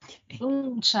cha.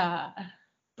 Boom cha.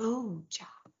 Boom cha.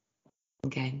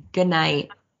 Okay. Good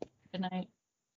night. Good night.